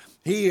life.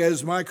 He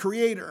is my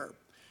creator.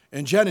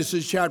 In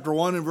Genesis chapter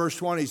 1 and verse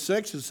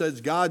 26, it says,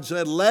 God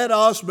said, let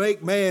us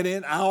make man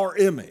in our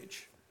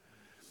image.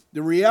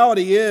 The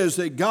reality is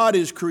that God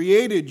has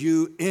created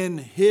you in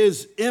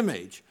his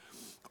image.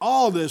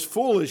 All this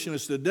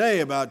foolishness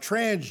today about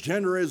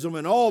transgenderism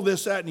and all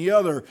this, that, and the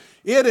other,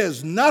 it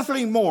is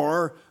nothing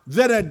more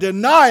than a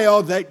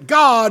denial that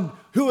God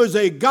who is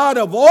a God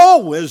of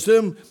all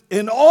wisdom,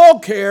 in all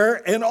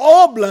care, and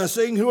all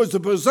blessing, who is the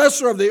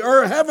possessor of the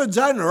earth, heavens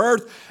and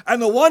earth,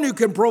 and the one who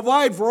can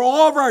provide for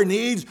all of our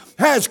needs,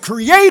 has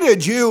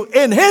created you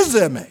in his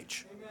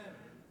image. Amen.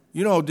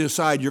 You don't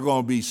decide you're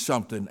going to be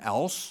something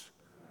else.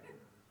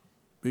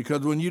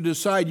 Because when you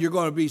decide you're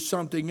going to be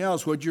something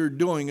else, what you're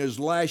doing is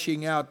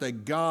lashing out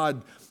that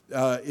God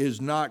is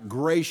not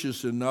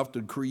gracious enough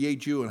to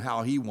create you and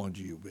how he wants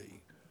you to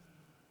be.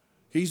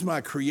 He's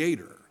my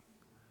creator.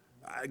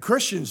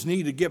 Christians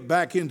need to get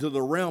back into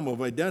the realm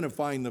of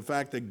identifying the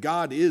fact that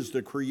God is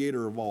the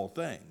creator of all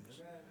things.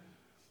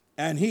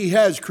 And he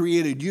has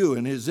created you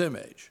in his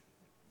image.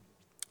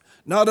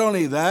 Not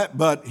only that,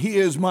 but he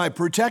is my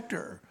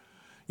protector.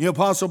 The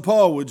Apostle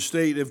Paul would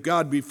state, if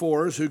God be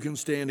for us, who can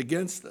stand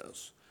against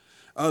us?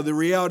 The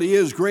reality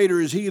is, greater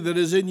is he that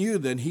is in you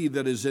than he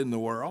that is in the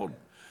world.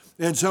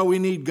 And so we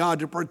need God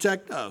to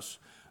protect us.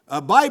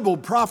 Bible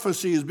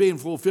prophecy is being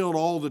fulfilled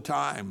all the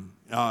time.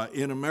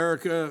 In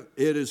America,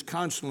 it is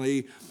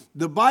constantly,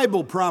 the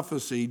Bible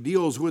prophecy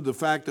deals with the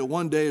fact that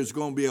one day there's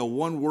going to be a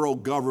one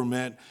world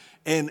government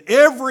and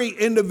every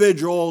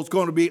individual is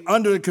going to be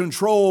under the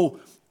control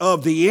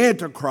of the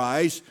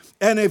Antichrist.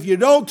 And if you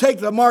don't take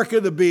the mark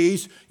of the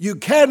beast, you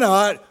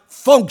cannot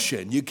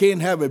function. You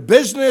can't have a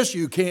business.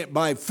 You can't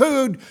buy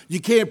food. You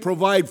can't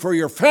provide for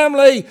your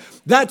family.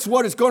 That's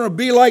what it's going to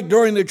be like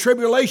during the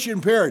tribulation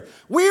period.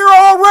 We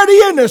are already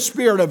in the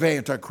spirit of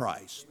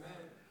Antichrist.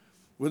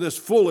 With this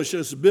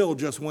foolishness bill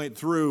just went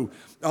through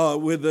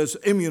with this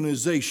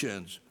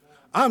immunizations.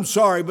 I'm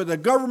sorry, but the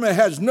government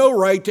has no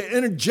right to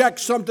interject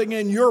something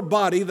in your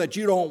body that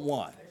you don't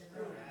want.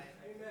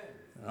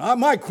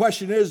 My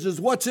question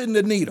is what's in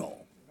the needle?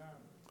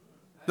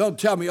 Don't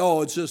tell me,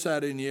 oh, it's just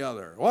that and the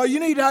other. Well, you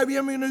need to have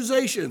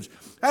immunizations.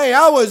 Hey,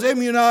 I was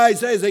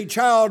immunized as a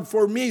child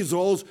for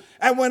measles,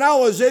 and when I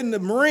was in the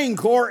Marine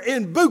Corps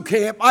in boot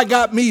camp, I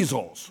got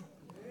measles.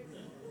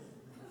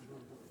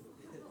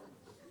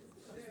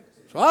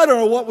 So I don't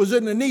know what was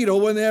in the needle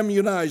when they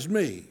immunized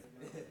me.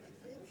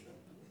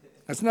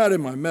 That's not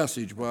in my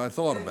message, but I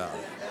thought about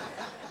it.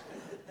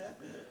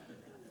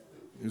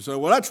 You say,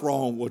 well, that's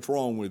wrong. What's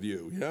wrong with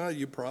you? Yeah,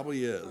 you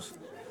probably is.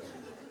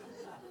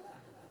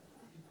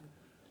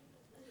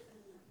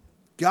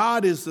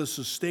 God is the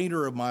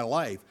sustainer of my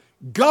life.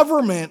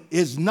 Government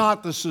is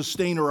not the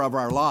sustainer of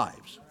our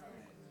lives.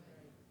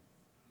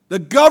 The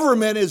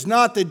government is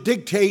not to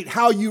dictate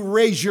how you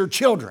raise your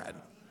children.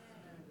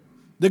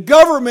 The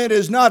government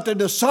is not to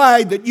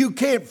decide that you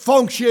can't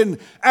function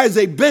as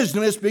a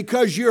business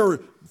because you're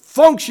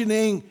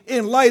functioning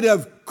in light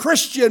of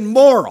Christian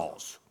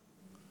morals.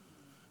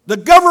 The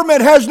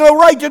government has no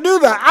right to do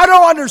that. I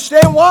don't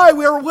understand why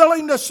we are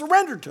willing to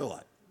surrender to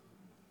it.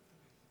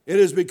 It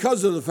is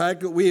because of the fact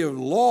that we have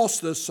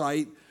lost the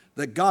sight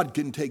that God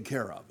can take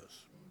care of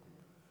us.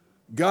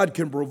 God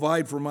can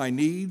provide for my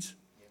needs.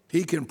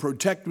 He can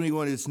protect me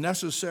when it's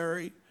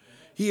necessary.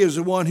 He is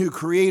the one who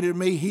created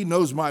me. He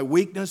knows my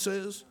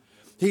weaknesses.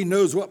 He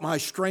knows what my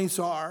strengths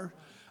are.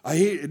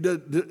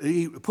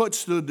 He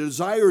puts the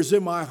desires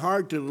in my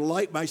heart to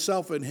delight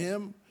myself in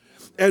him.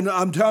 And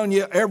I'm telling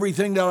you,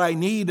 everything that I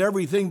need,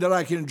 everything that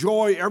I can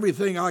enjoy,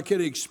 everything I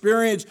can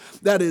experience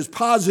that is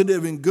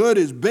positive and good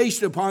is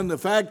based upon the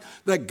fact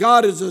that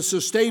God is a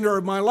sustainer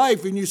of my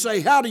life. And you say,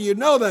 how do you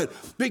know that?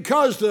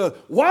 Because the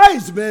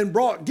wise men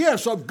brought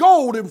gifts of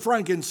gold and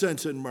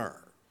frankincense and myrrh.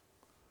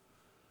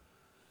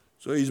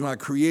 So he's my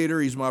creator,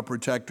 he's my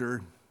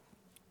protector.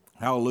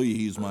 Hallelujah,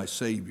 he's my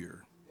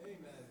Savior. Amen.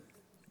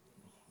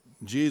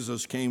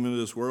 Jesus came into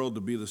this world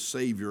to be the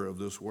Savior of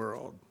this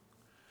world.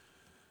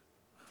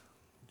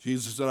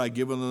 Jesus said, I've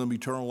given them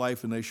eternal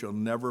life, and they shall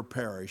never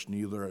perish,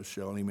 neither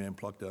shall any man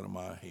plucked out of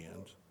my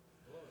hands.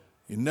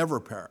 You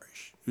never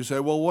perish. You say,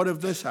 well, what if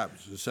this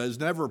happens? It says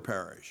never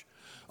perish.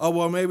 Oh,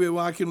 well, maybe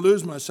I can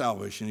lose my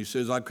salvation. He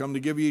says, I've come to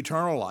give you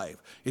eternal life.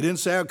 He didn't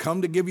say I've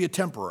come to give you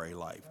temporary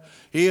life.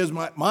 He is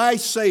my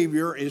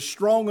Savior is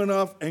strong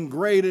enough and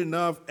great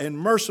enough and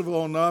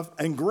merciful enough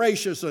and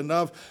gracious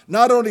enough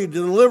not only to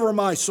deliver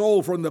my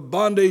soul from the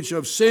bondage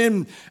of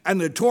sin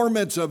and the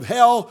torments of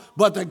hell,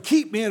 but to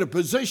keep me in a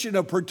position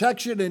of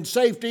protection and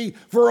safety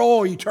for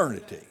all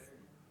eternity.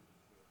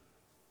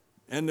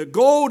 And the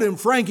gold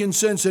and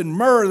frankincense and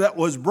myrrh that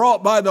was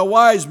brought by the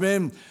wise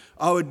men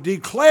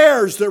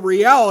declares the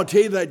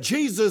reality that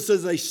Jesus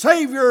is a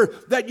Savior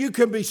that you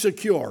can be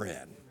secure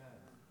in.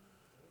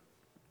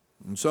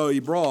 And so he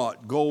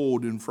brought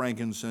gold and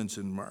frankincense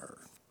and myrrh.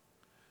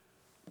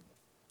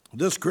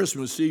 This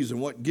Christmas season,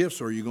 what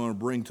gifts are you going to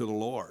bring to the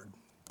Lord?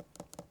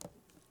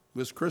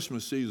 This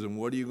Christmas season,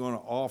 what are you going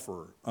to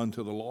offer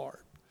unto the Lord?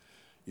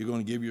 You're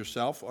going to give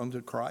yourself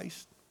unto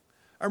Christ?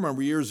 I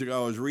remember years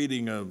ago I was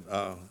reading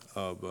a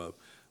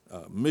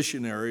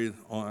missionary.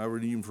 I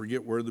would even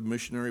forget where the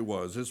missionary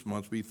was. This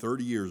must be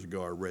 30 years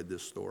ago I read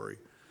this story.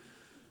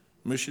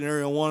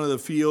 Missionary on one of the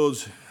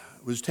fields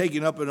was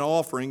taking up an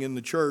offering in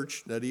the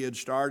church that he had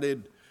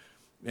started,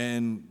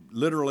 and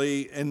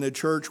literally in the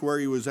church where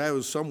he was at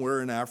was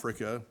somewhere in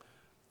Africa.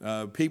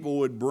 People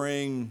would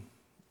bring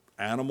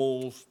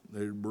animals,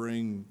 they would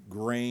bring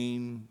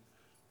grain,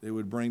 they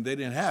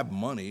didn't have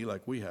money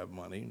like we have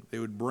money. They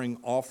would bring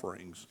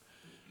offerings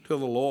to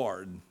the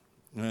Lord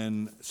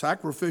and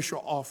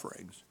sacrificial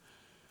offerings.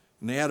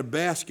 And they had a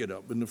basket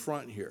up in the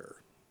front here.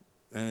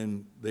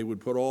 And they would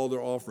put all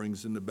their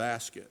offerings in the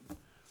basket.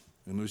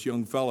 And this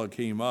young fella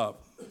came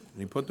up, and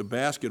he put the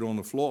basket on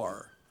the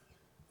floor,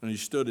 and he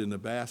stood in the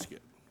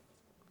basket.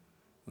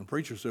 And the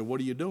preacher said, "What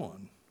are you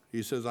doing?"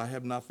 He says, "I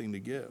have nothing to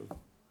give.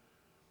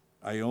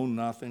 I own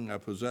nothing, I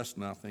possess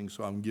nothing,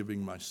 so I'm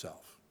giving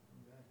myself."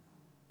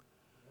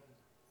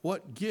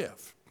 What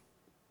gift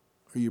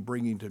are you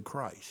bringing to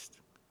Christ?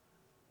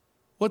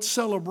 What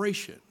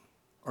celebration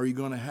are you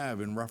going to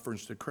have in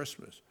reference to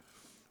Christmas?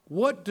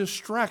 What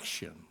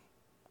distraction?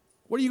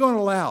 What are you going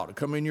to allow to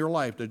come in your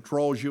life that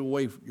draws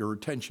your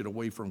attention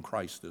away from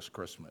Christ this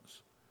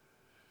Christmas?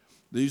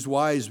 These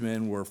wise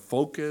men were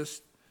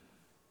focused,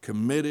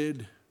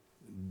 committed,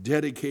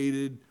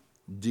 dedicated,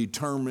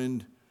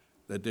 determined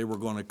that they were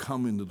going to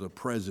come into the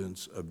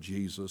presence of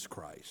Jesus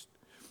Christ.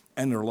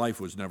 And their life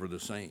was never the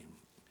same.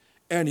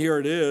 And here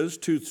it is,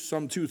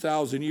 some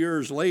 2,000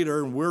 years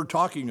later, and we're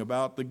talking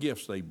about the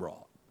gifts they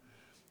brought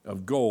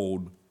of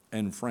gold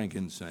and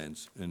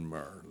frankincense and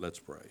myrrh. Let's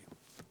pray.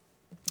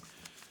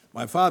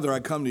 My Father, I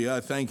come to you.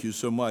 I thank you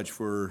so much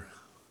for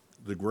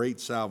the great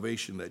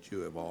salvation that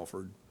you have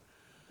offered.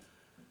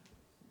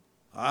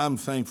 I'm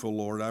thankful,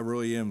 Lord. I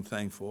really am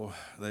thankful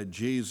that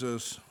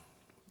Jesus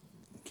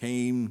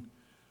came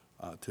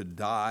to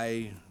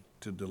die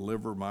to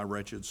deliver my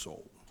wretched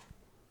soul.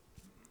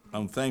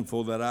 I'm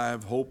thankful that I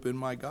have hope in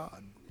my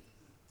God.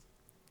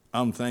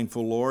 I'm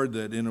thankful, Lord,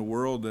 that in a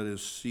world that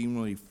is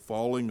seemingly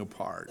falling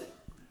apart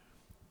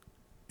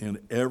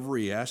in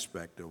every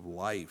aspect of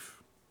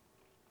life,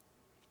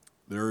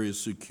 there is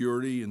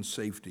security and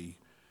safety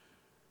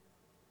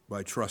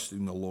by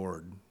trusting the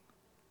Lord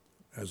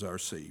as our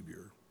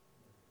Savior.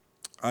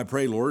 I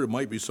pray, Lord, it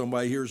might be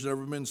somebody here who's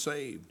never been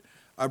saved.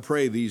 I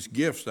pray these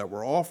gifts that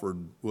were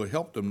offered will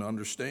help them to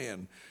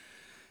understand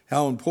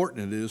how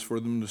important it is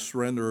for them to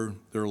surrender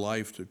their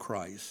life to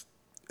Christ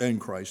and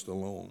Christ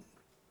alone.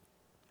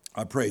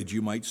 I pray that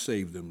you might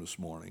save them this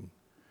morning.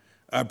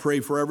 I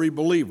pray for every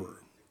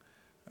believer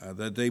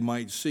that they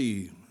might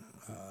see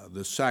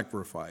the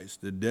sacrifice,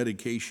 the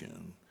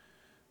dedication,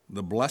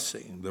 the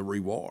blessing, the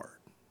reward,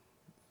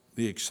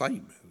 the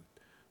excitement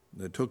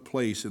that took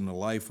place in the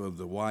life of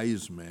the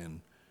wise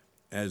men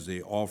as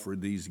they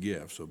offered these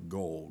gifts of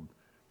gold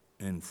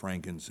and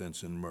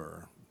frankincense and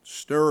myrrh.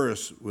 Stir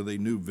us with a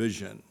new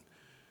vision.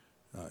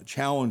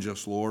 Challenge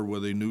us, Lord,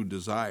 with a new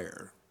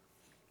desire.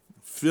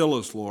 Fill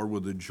us, Lord,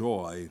 with the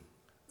joy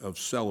of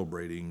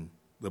celebrating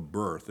the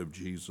birth of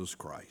Jesus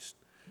Christ.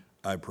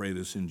 I pray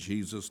this in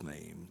Jesus'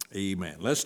 name. Amen. Let's